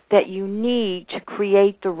information that you need to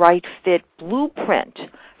create the right fit blueprint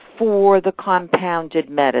for the compounded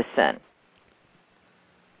medicine.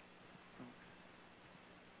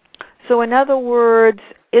 So in other words,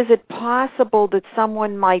 is it possible that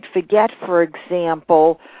someone might forget, for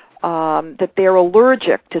example, that they're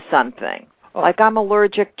allergic to something? Like I'm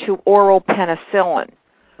allergic to oral penicillin.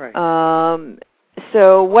 Right.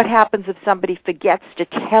 So what happens if somebody forgets to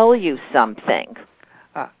tell you something?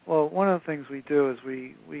 Well, one of the things we do is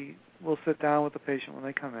we will sit down with the patient when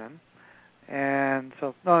they come in. And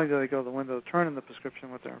so not only do they go to the window to turn in the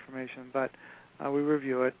prescription with their information, but we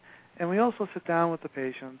review it. And we also sit down with the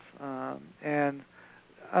patients. And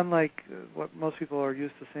unlike what most people are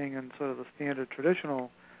used to seeing in sort of the standard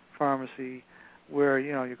traditional pharmacy, where,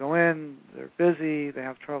 you go in, they're busy, they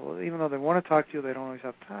have trouble. Even though they want to talk to you, they don't always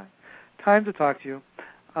have time to talk to you.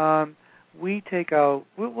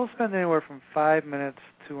 We'll spend anywhere from 5 minutes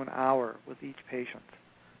to an hour with each patient.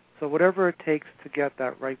 So whatever it takes to get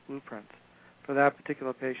that right blueprint for that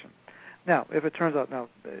particular patient. Now, if it turns out,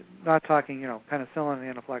 not talking, penicillin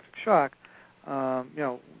and anaphylactic shock,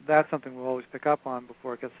 that's something we'll always pick up on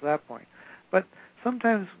before it gets to that point. But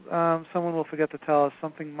sometimes someone will forget to tell us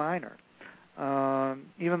something minor,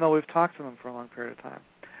 even though we've talked to them for a long period of time.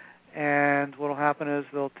 And what will happen is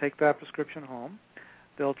they'll take that prescription home,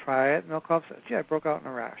 they'll try it, and they'll call up and say, gee, I broke out in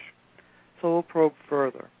a rash. So we'll probe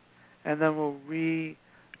further. And then we'll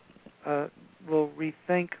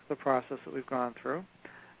rethink the process that we've gone through,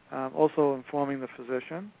 also informing the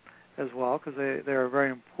physician as well, because they're a very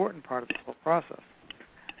important part of this whole process,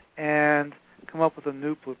 and come up with a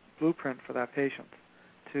new blueprint for that patient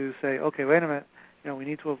to say, okay, wait a minute, we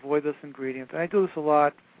need to avoid this ingredient. And I do this a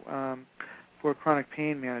lot for chronic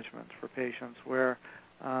pain management for patients where,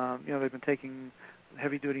 they've been taking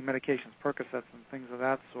heavy-duty medications, Percocets and things of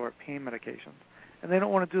that sort, pain medications, and they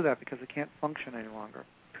don't want to do that because they can't function any longer.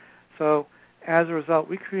 So as a result,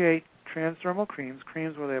 we create transdermal creams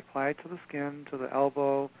where they apply it to the skin, to the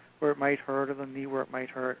elbow where it might hurt, or the knee where it might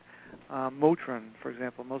hurt. Motrin, for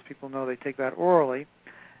example, most people know they take that orally,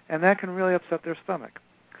 and that can really upset their stomach.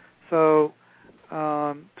 So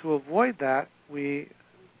to avoid that, we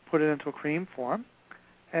put it into a cream form,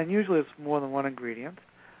 and usually it's more than one ingredient,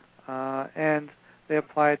 and they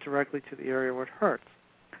apply it directly to the area where it hurts.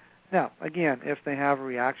 Now, again, if they have a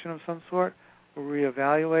reaction of some sort, we'll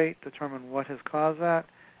reevaluate, determine what has caused that,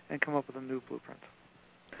 and come up with a new blueprint.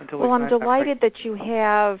 Well, I'm delighted that you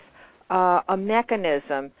have a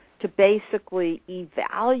mechanism to basically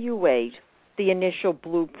evaluate the initial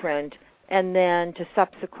blueprint and then to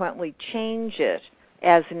subsequently change it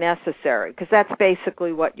as necessary, because that's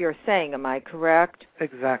basically what you're saying. Am I correct?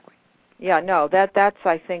 Exactly. Yeah, no, that's,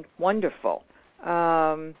 I think, wonderful.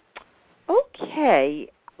 Okay,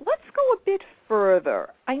 let's go a bit further.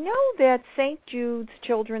 I know that St. Jude's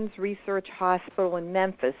Children's Research Hospital in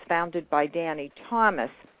Memphis, founded by Danny Thomas,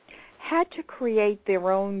 had to create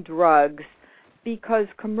their own drugs because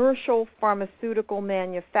commercial pharmaceutical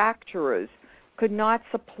manufacturers could not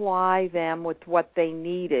supply them with what they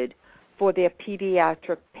needed for their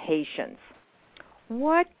pediatric patients.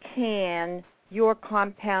 What can your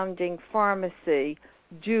compounding pharmacy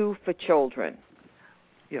do for children?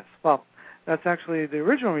 Yes, well, that's actually the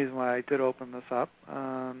original reason why I did open this up,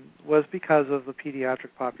 was because of the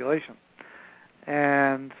pediatric population.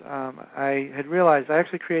 And I had realized I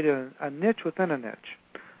actually created a niche within a niche.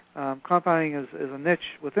 Compounding is a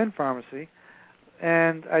niche within pharmacy,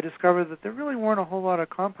 and I discovered that there really weren't a whole lot of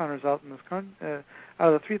compounders out in this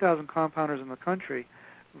out of the 3,000 compounders in the country,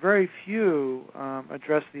 very few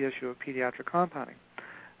address the issue of pediatric compounding,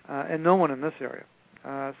 and no one in this area.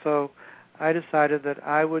 So I decided that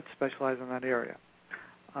I would specialize in that area.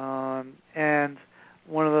 And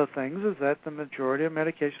one of the things is that the majority of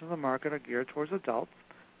medications in the market are geared towards adults.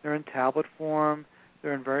 They're in tablet form.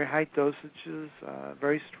 They're in very high dosages,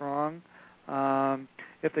 very strong.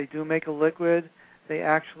 If they do make a liquid, they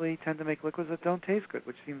actually tend to make liquids that don't taste good,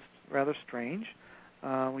 which seems rather strange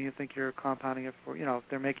when you think you're compounding it for, if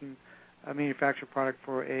they're making a manufactured product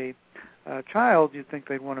for a child, you'd think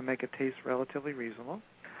they'd want to make it taste relatively reasonable.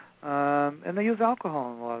 And they use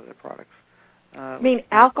alcohol in a lot of their products. You mean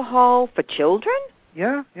alcohol for children?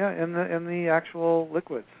 Yeah, in the actual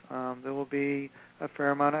liquids. There will be a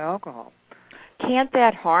fair amount of alcohol. Can't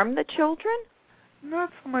that harm the children?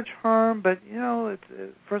 Not so much harm, but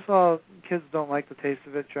first of all, kids don't like the taste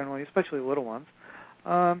of it generally, especially little ones.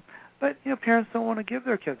 But parents don't want to give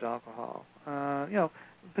their kids alcohol.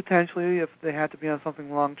 Potentially, if they had to be on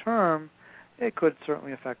something long term, it could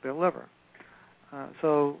certainly affect their liver.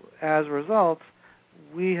 So as a result,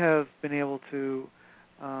 we have been able to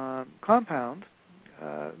compound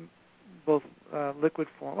both liquid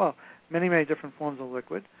form, many different forms of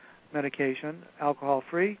liquid medication,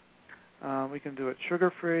 alcohol-free. We can do it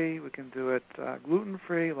sugar-free. We can do it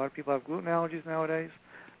gluten-free. A lot of people have gluten allergies nowadays,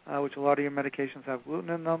 which a lot of your medications have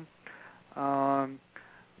gluten in them.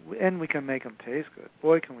 And we can make them taste good.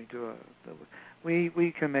 Boy, can we do it.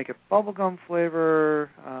 We can make it bubblegum flavor.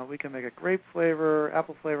 We can make it grape flavor,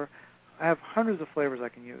 apple flavor. I have hundreds of flavors I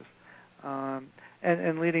can use.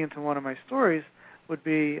 And leading into one of my stories would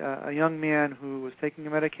be a young man who was taking a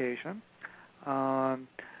medication.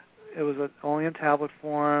 It was only in tablet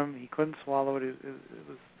form. He couldn't swallow it. It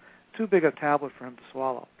was too big a tablet for him to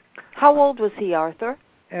swallow. How old was he, Arthur?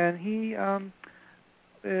 And he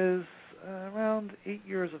is around 8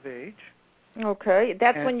 years of age. Okay.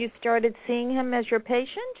 That's when you started seeing him as your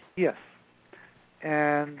patient? Yes.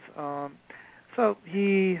 And so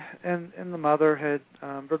he and the mother had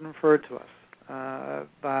been referred to us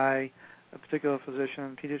by a particular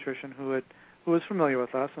physician, pediatrician, who was familiar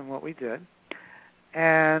with us and what we did.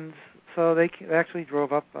 And so they actually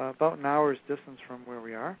drove up about an hour's distance from where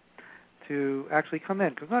we are to actually come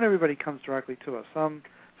in, because not everybody comes directly to us. Some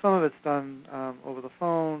of it's done over the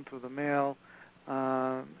phone, through the mail,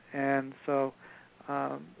 and so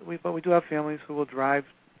but we do have families who will drive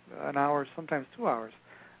an hour, sometimes 2 hours,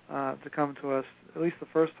 to come to us at least the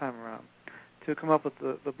first time around to come up with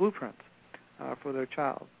the blueprint for their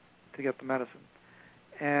child to get the medicine.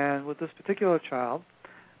 And with this particular child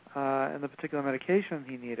and the particular medication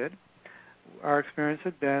he needed, our experience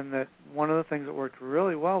had been that one of the things that worked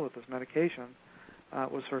really well with this medication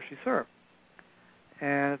was Hershey syrup.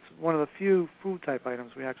 And it's one of the few food-type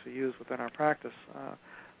items we actually use within our practice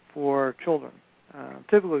for children.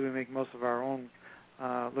 Typically, we make most of our own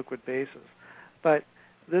liquid bases. But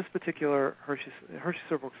this particular Hershey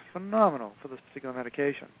syrup works phenomenal for this particular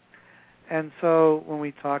medication. And so when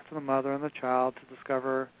we talked to the mother and the child to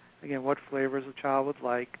discover, again, what flavors the child would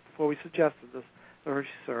like, before we suggested the Hershey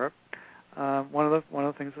syrup, one of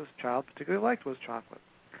the things this child particularly liked was chocolate.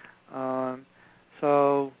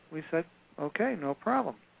 So we said, okay, no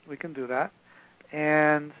problem. We can do that.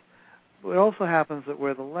 And it also happens that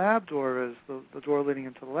where the lab door is, the door leading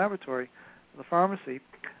into the laboratory, the pharmacy,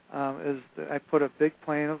 I put a big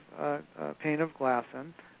pane of glass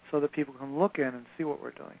in so that people can look in and see what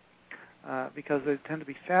we're doing. Because they tend to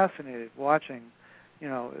be fascinated watching.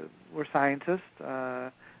 We're scientists.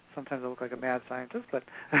 Sometimes I look like a mad scientist, but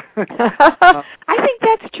I think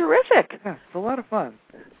that's terrific. Yeah, it's a lot of fun.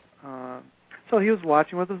 So he was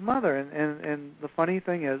watching with his mother, and the funny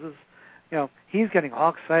thing is he's getting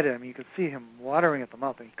all excited. I mean, you could see him watering at the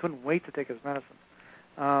mouth, and he couldn't wait to take his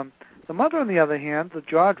medicine. The mother, on the other hand, the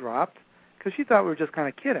jaw dropped because she thought we were just kind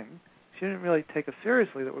of kidding. She didn't really take us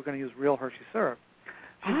seriously that we're going to use real Hershey syrup.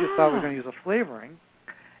 She just thought we were going to use a flavoring,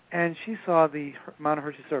 and she saw the amount of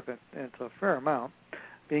Hershey syrup, and it's a fair amount,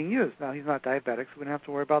 being used. Now, he's not diabetic, so we didn't have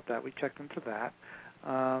to worry about that. We checked into that.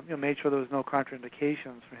 Made sure there was no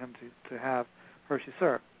contraindications for him to have Hershey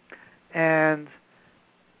syrup. And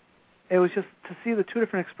it was just, to see the two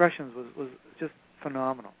different expressions was just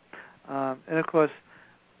phenomenal. And, of course,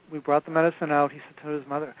 we brought the medicine out. He said to his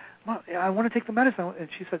mother, "Mom, I want to take the medicine." And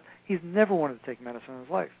she said he's never wanted to take medicine in his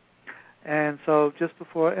life. And so just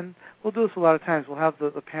before, and we'll do this a lot of times, we'll have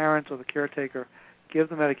the parent or the caretaker give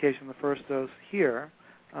the medication the first dose here,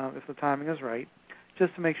 if the timing is right,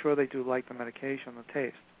 just to make sure they do like the medication, the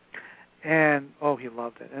taste. And, he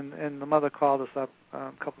loved it. And the mother called us up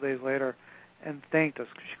a couple days later and thanked us.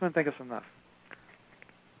 She couldn't thank us enough.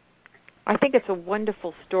 I think it's a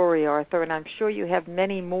wonderful story, Arthur, and I'm sure you have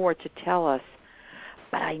many more to tell us.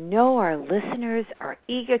 But I know our listeners are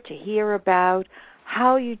eager to hear about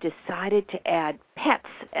how you decided to add pets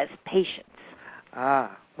as patients.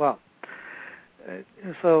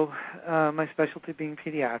 So my specialty being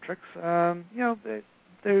pediatrics,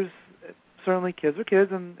 there's certainly kids are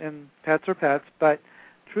kids and pets are pets, but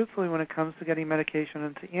truthfully when it comes to getting medication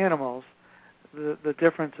into animals, the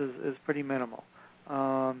difference is pretty minimal.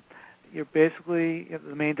 You're basically,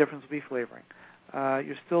 the main difference will be flavoring.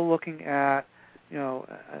 You're still looking at,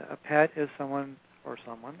 a pet is someone,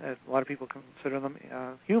 a lot of people consider them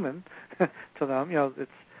human to them.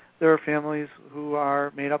 There are families who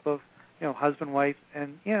are made up of, husband, wife,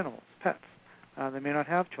 and animals, pets. They may not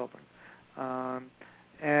have children.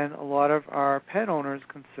 And a lot of our pet owners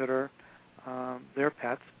consider their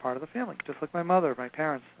pets part of the family, just like my mother, my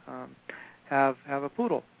parents have a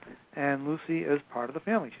poodle, and Lucy is part of the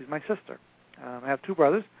family. She's my sister. I have two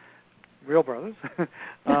brothers, real brothers,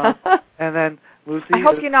 and then Lucy. I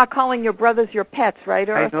hope you're not calling your brothers your pets, right,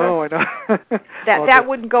 Arthur? I know. that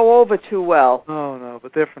wouldn't go over too well. No,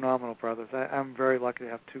 but they're phenomenal brothers. I'm very lucky to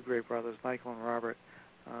have two great brothers, Michael and Robert,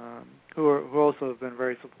 who also have been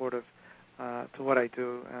very supportive to what I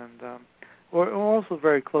do, and we're also a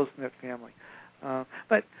very close-knit family.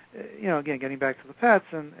 But again, getting back to the pets,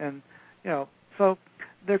 and so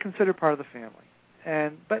they're considered part of the family,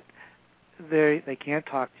 but they can't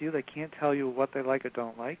talk to you. They can't tell you what they like or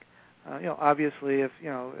don't like. Obviously, if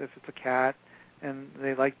it's a cat and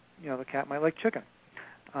they like, the cat might like chicken.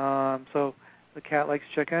 So the cat likes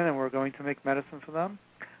chicken, and we're going to make medicine for them.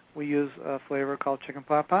 We use a flavor called chicken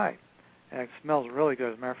pot pie. And it smells really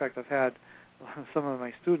good. As a matter of fact, I've had some of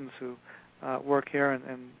my students who work here,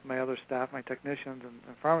 and my other staff, my technicians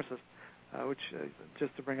and pharmacists, which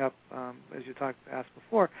just to bring up, as you asked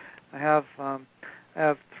before, I have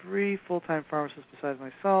 3 full-time pharmacists besides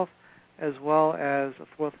myself, as well as a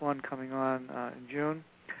 4th one coming on in June,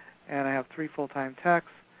 and I have 3 full-time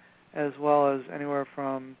techs, as well as anywhere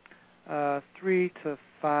from 3 to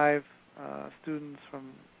 5 students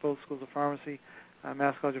from both schools of pharmacy,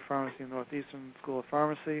 Mass College of Pharmacy and Northeastern School of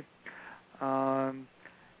Pharmacy,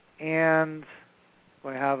 and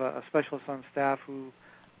I have a specialist on staff who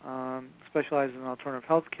specializes in alternative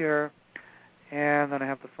health care, and then I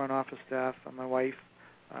have the front office staff, my wife,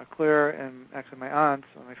 Claire, and actually my aunt,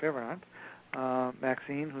 my favorite aunt,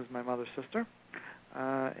 Maxine, who's my mother's sister.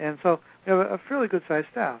 And so we have a fairly good-sized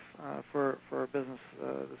staff for a business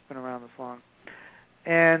that's been around this long.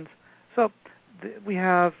 And so we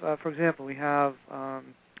have, for example, we have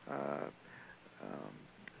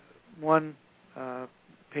one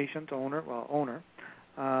owner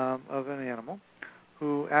of an animal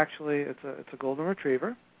who actually, it's a golden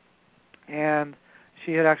retriever, and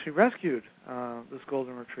she had actually rescued this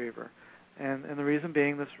golden retriever. And the reason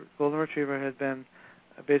being, this golden retriever had been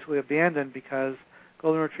basically abandoned because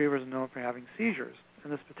golden retrievers are known for having seizures.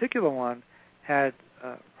 And this particular one had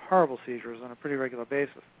horrible seizures on a pretty regular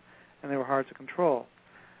basis, and they were hard to control.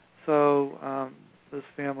 So this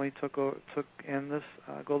family took in this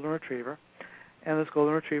golden retriever, and this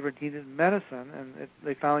golden retriever needed medicine, and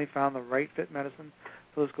they finally found the right fit medicine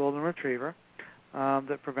for this golden retriever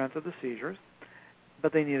that prevented the seizures,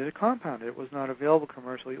 but they needed it compounded. It was not available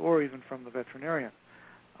commercially or even from the veterinarian.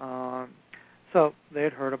 So they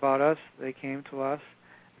had heard about us. They came to us,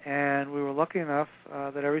 and we were lucky enough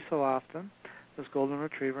that every so often this golden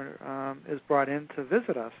retriever is brought in to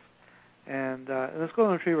visit us. And this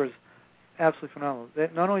golden retriever is absolutely phenomenal.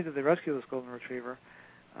 Not only did they rescue this golden retriever,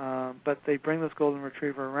 but they bring this golden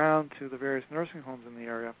retriever around to the various nursing homes in the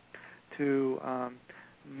area to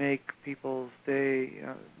make people's day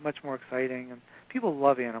much more exciting. And people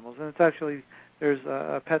love animals, and it's actually, there's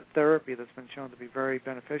a pet therapy that's been shown to be very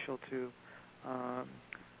beneficial to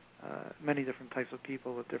many different types of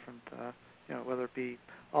people with different, whether it be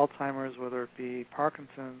Alzheimer's, whether it be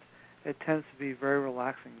Parkinson's. It tends to be very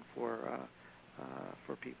relaxing for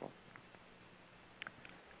people.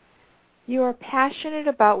 You are passionate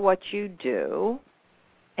about what you do,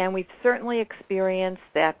 and we've certainly experienced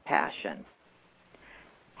that passion.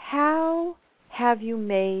 How have you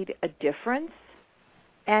made a difference,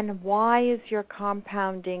 and why is your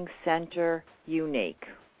compounding center unique?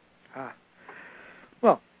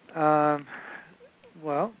 Well,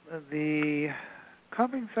 the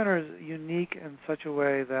compounding center is unique in such a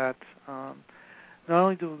way that not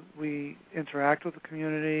only do we interact with the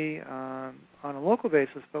community on a local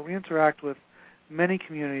basis, but we interact with many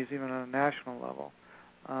communities even on a national level.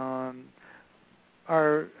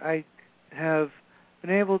 I have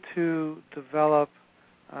been able to develop,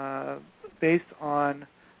 based on,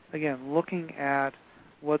 again, looking at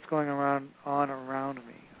what's going on around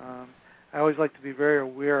me. I always like to be very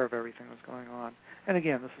aware of everything that's going on. And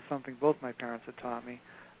again, this is something both my parents had taught me,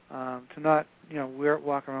 to not,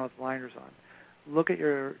 walk around with blinders on. Look at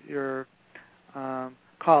your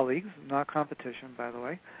colleagues, not competition, by the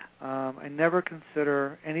way. I never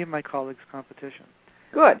consider any of my colleagues competition.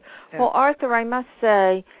 Good. Well, Arthur, I must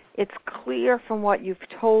say it's clear from what you've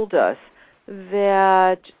told us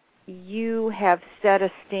that you have set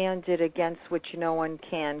a standard against which no one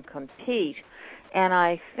can compete. And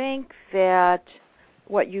I think that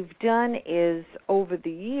what you've done is, over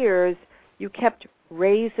the years, you kept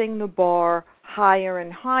raising the bar higher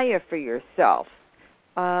and higher for yourself,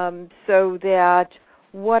 so that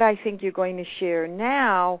what I think you're going to share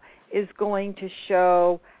now is going to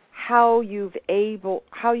show how you've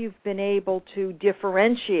been able to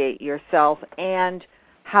differentiate yourself and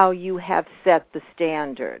how you have set the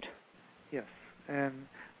standard. Yes, and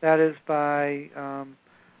that is by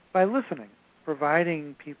listening,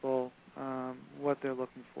 providing people what they're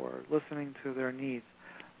looking for, listening to their needs.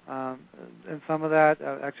 And some of that,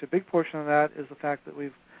 actually a big portion of that, is the fact that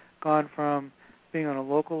we've gone from being on a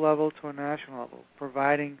local level to a national level,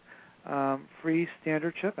 providing free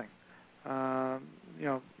standard shipping,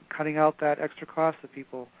 cutting out that extra cost that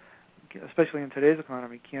people, especially in today's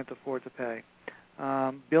economy, can't afford to pay,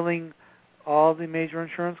 billing all the major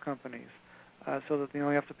insurance companies so that they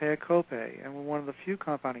only have to pay a copay. And we're one of the few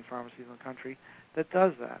compounding pharmacies in the country that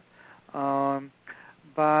does that.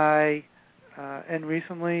 And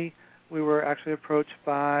recently we were actually approached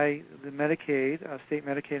by the Medicaid, state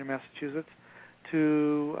Medicaid in Massachusetts,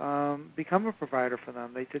 to become a provider for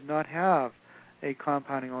them. They did not have a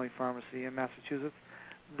compounding-only pharmacy in Massachusetts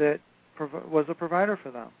that was a provider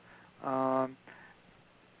for them.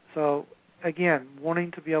 So, again,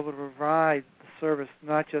 wanting to be able to provide the service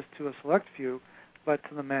not just to a select few, but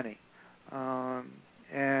to the many,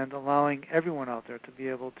 and allowing everyone out there to be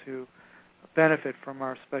able to benefit from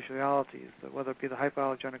our specialties, whether it be the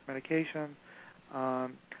hypoallergenic medication,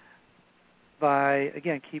 by,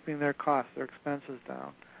 again, keeping their costs, their expenses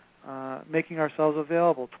down, making ourselves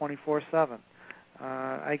available 24/7.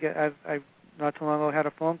 I not too long ago had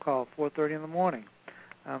a phone call at 4:30 in the morning.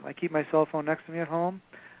 I keep my cell phone next to me at home.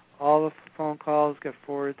 All the phone calls get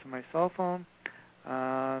forwarded to my cell phone,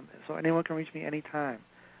 so anyone can reach me anytime.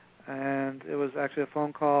 And it was actually a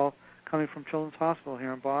phone call coming from Children's Hospital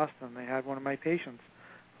here in Boston. They had one of my patients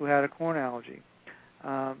who had a corn allergy,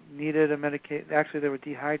 needed a medication. Actually, they were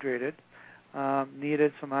dehydrated,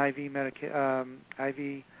 needed some IV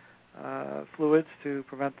fluids to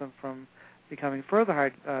prevent them from becoming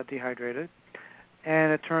further dehydrated.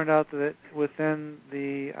 And it turned out that within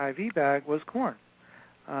the IV bag was corn.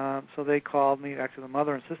 So they called me, actually the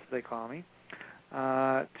mother insisted they call me,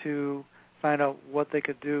 to find out what they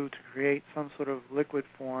could do to create some sort of liquid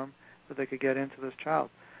form that they could get into this child.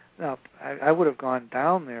 Now, I would have gone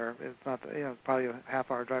down there. It's not, probably a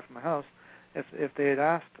half-hour drive from my house, if they had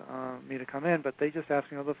asked me to come in. But they just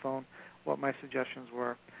asked me over the phone what my suggestions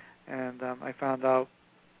were, and I found out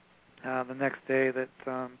the next day that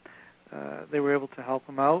they were able to help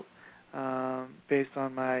him out based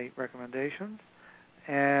on my recommendations,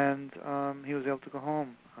 and he was able to go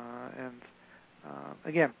home.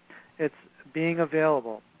 Again, it's being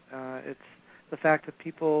available. It's the fact that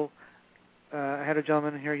people. I had a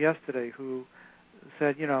gentleman here yesterday who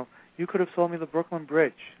said, you could have sold me the Brooklyn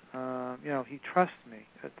Bridge. He trusts me.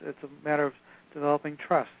 It's a matter of developing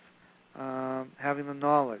trust, having the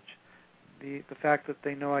knowledge, the fact that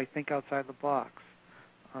they know I think outside the box,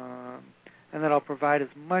 and that I'll provide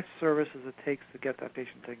as much service as it takes to get that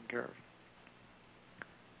patient taken care of.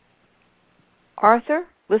 Arthur,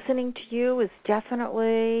 listening to you is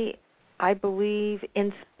definitely, I believe,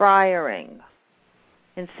 inspiring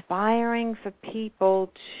for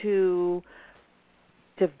people to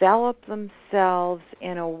develop themselves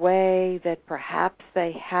in a way that perhaps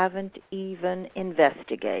they haven't even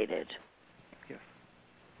investigated. Yes.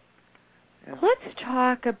 Yeah. Let's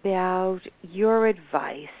talk about your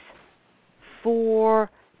advice for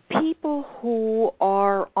people who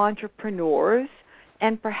are entrepreneurs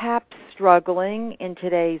and perhaps struggling in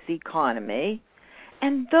today's economy,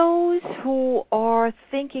 and those who are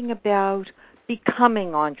thinking about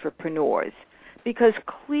becoming entrepreneurs, because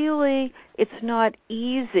clearly it's not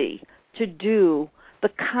easy to do the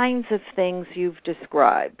kinds of things you've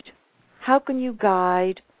described. How can you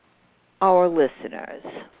guide our listeners?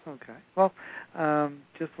 Okay. Well,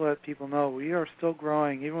 just to let people know, we are still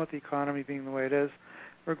growing, even with the economy being the way it is.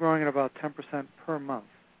 We're growing at about 10% per month,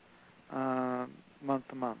 month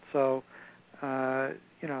to month. So,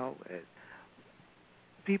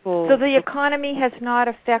 people. So the economy has not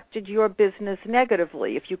affected your business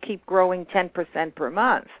negatively if you keep growing 10% per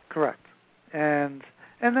month. Correct. And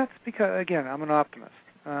that's because, again, I'm an optimist.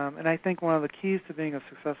 And I think one of the keys to being a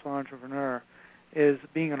successful entrepreneur is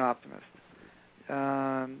being an optimist.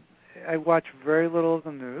 I watch very little of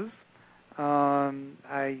the news.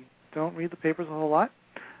 I don't read the papers a whole lot.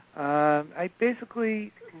 I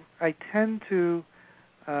tend to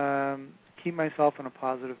keep myself in a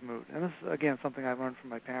positive mood. And this is, again, something I learned from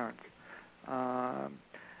my parents.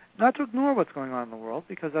 Not to ignore what's going on in the world,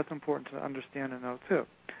 because that's important to understand and know, too.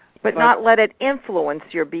 But not let it influence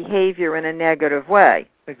your behavior in a negative way.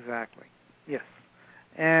 Exactly. Yes.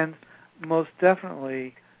 And most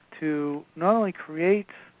definitely to not only create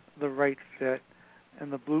the right fit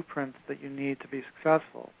and the blueprints that you need to be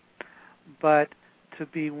successful, but to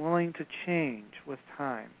be willing to change with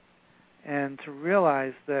time and to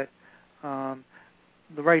realize that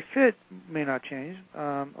the right fit may not change,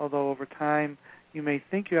 although over time you may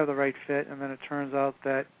think you have the right fit, and then it turns out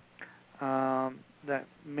that that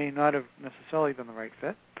may not have necessarily been the right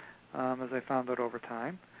fit, as I found out over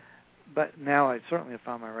time. But now I certainly have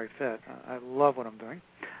found my right fit. I love what I'm doing.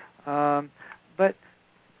 But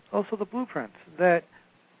also the blueprint, that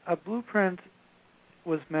a blueprint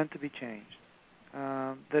was meant to be changed,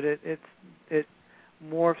 that it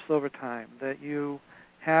morphs over time, that you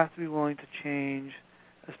have to be willing to change,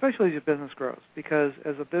 especially as your business grows. Because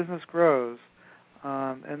as a business grows,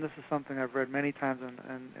 and this is something I've read many times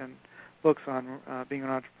in books on being an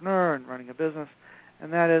entrepreneur and running a business,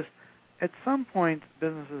 and that is, at some point,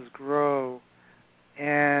 businesses grow,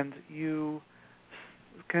 and you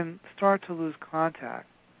can start to lose contact.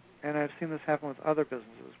 And I've seen this happen with other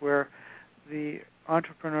businesses, where the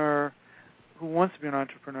entrepreneur who wants to be an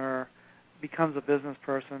entrepreneur becomes a business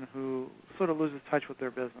person who sort of loses touch with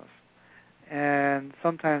their business. And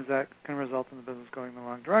sometimes that can result in the business going in the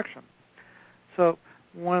wrong direction. So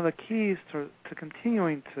one of the keys to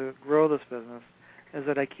continuing to grow this business is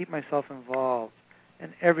that I keep myself involved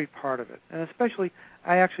in every part of it. And especially,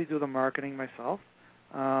 I actually do the marketing myself,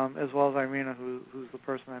 as well as Irina, who's the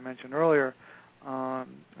person I mentioned earlier,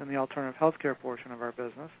 in the alternative healthcare portion of our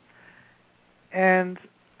business. And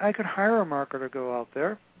I could hire a marketer to go out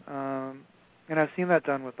there, and I've seen that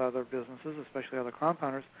done with other businesses, especially other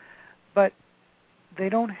compounders, but they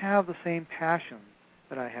don't have the same passion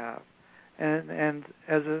that I have. And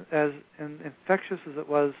as infectious as it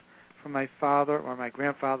was from my father or my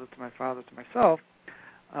grandfather to my father to myself,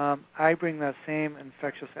 I bring that same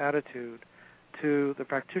infectious attitude to the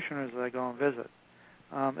practitioners that I go and visit.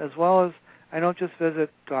 As well as, I don't just visit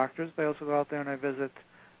doctors, but I also go out there and I visit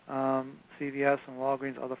CVS and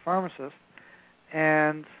Walgreens, other pharmacists,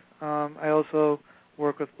 and I also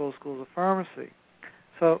work with both schools of pharmacy.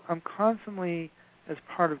 So I'm constantly, as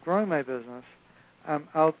part of growing my business, I'm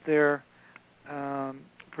out there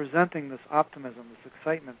presenting this optimism, this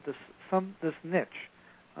excitement, this niche.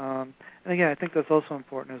 And again, I think that's also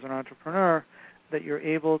important as an entrepreneur, that you're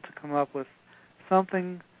able to come up with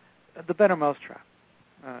something, the better mousetrap,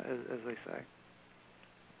 as they say.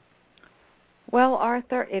 Well,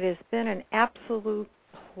 Arthur, it has been an absolute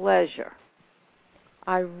pleasure.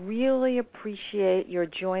 I really appreciate your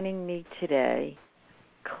joining me today.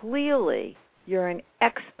 Clearly, you're an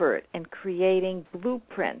expert in creating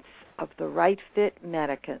blueprints of the right fit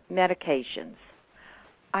medications.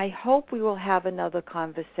 I hope we will have another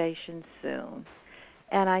conversation soon.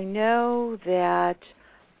 And I know that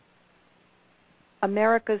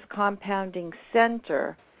America's Compounding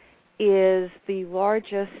Center is the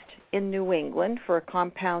largest in New England for a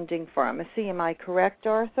compounding pharmacy. Am I correct,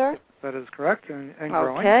 Arthur? That is correct, and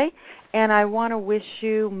growing. Okay. And I want to wish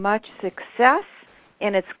you much success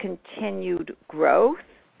in its continued growth.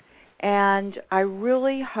 And I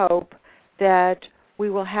really hope that we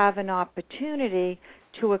will have an opportunity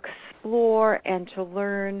to explore and to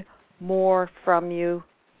learn more from you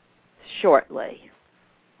shortly.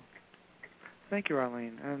 Thank you,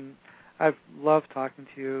 Arlene. And I've loved talking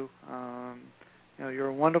to you. You're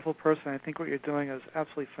a wonderful person. I think what you're doing is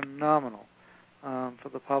absolutely phenomenal for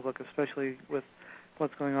the public, especially with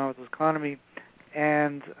what's going on with this economy.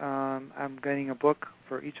 And I'm getting a book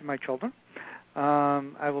for each of my children.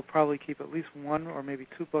 I will probably keep at least one or maybe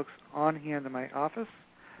two books on hand in my office,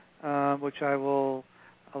 which I will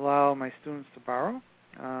allow my students to borrow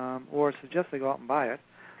or suggest they go out and buy it.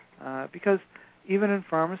 Because even in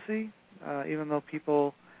pharmacy, even though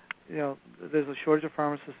people, there's a shortage of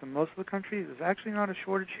pharmacists in most of the country, there's actually not a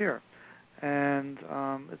shortage here. And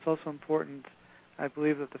it's also important, I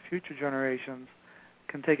believe, that the future generations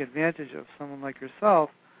can take advantage of someone like yourself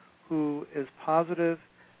who is positive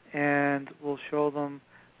and will show them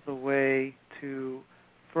the way to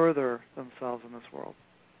further themselves in this world.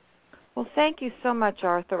 Well, thank you so much,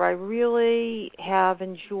 Arthur. I really have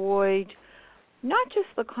enjoyed not just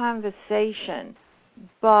the conversation,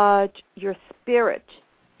 but your spirit,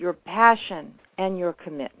 your passion, and your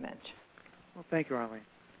commitment. Well, thank you, Arlene.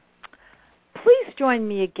 Please join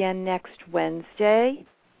me again next Wednesday,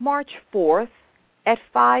 March 4th, at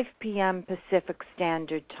 5 p.m. Pacific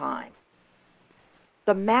Standard Time.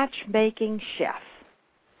 The Matchmaking Chef.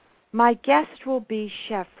 My guest will be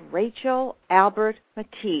Chef Rachel Albert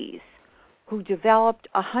Matisse, who developed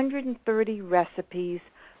 130 recipes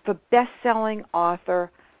for best-selling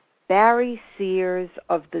author Barry Sears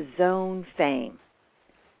of The Zone fame.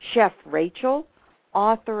 Chef Rachel,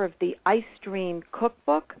 author of the Ice Dream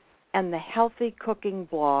Cookbook and the Healthy Cooking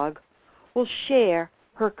blog, will share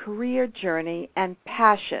her career journey and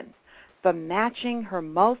passion for matching her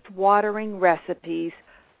mouth-watering recipes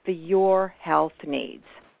for your health needs.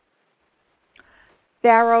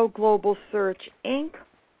 Barrow Global Search, Inc.,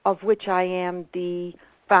 of which I am the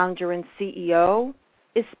founder and CEO,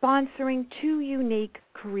 is sponsoring 2 unique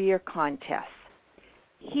career contests.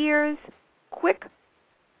 Here's quick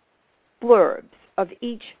blurbs of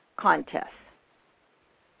each contest.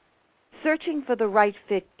 Searching for the right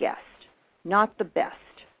fit guest, not the best.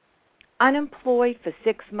 Unemployed for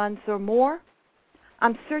 6 months or more?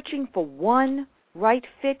 I'm searching for one right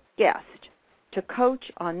fit guest to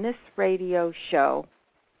coach on this radio show,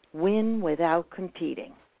 Win Without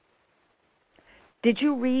Competing. Did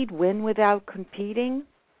you read Win Without Competing?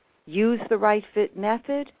 Use the right fit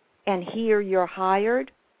method and here you're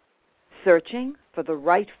hired? Searching for the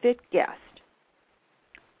right fit guest.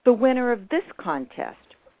 The winner of this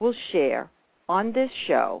contest will share on this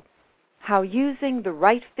show how using the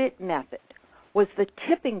right fit method was the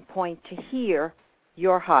tipping point to hear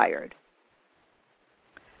you're hired.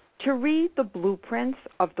 To read the blueprints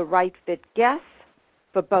of the right fit guests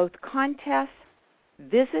for both contests,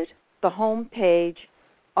 visit the homepage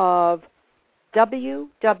of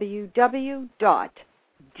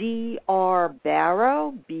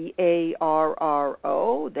www.drbarrow,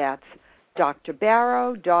 B-A-R-R-O, that's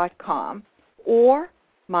drbarrow.com, or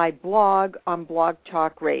my blog on Blog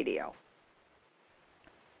Talk Radio.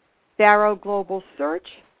 Barrow Global Search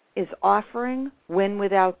is offering Win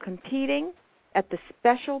Without Competing at the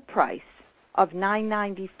special price of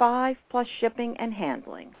 $9.95 plus shipping and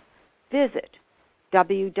handling. Visit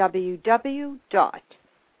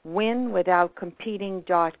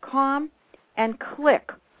www.winwithoutcompeting.com and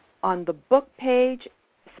click on the book page,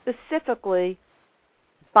 specifically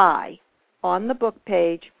Buy on the book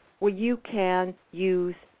page where you can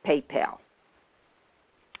use PayPal.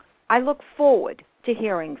 I look forward to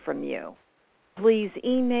hearing from you. Please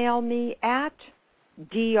email me at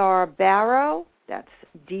drbarrow, that's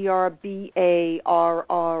D-R-B-A-R-R-O,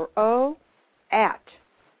 at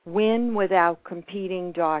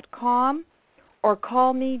winwithoutcompeting.com, or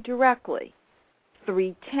call me directly,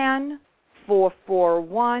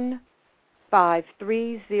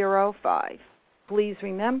 310-441-5305. Please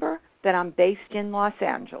remember that I'm based in Los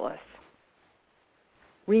Angeles.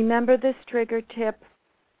 Remember this trigger tip,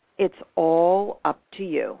 it's all up to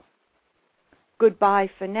you. Goodbye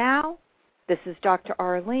for now. This is Dr.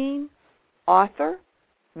 Arlene, author,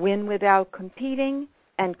 Win Without Competing,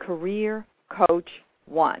 and Career Coach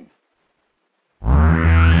 1.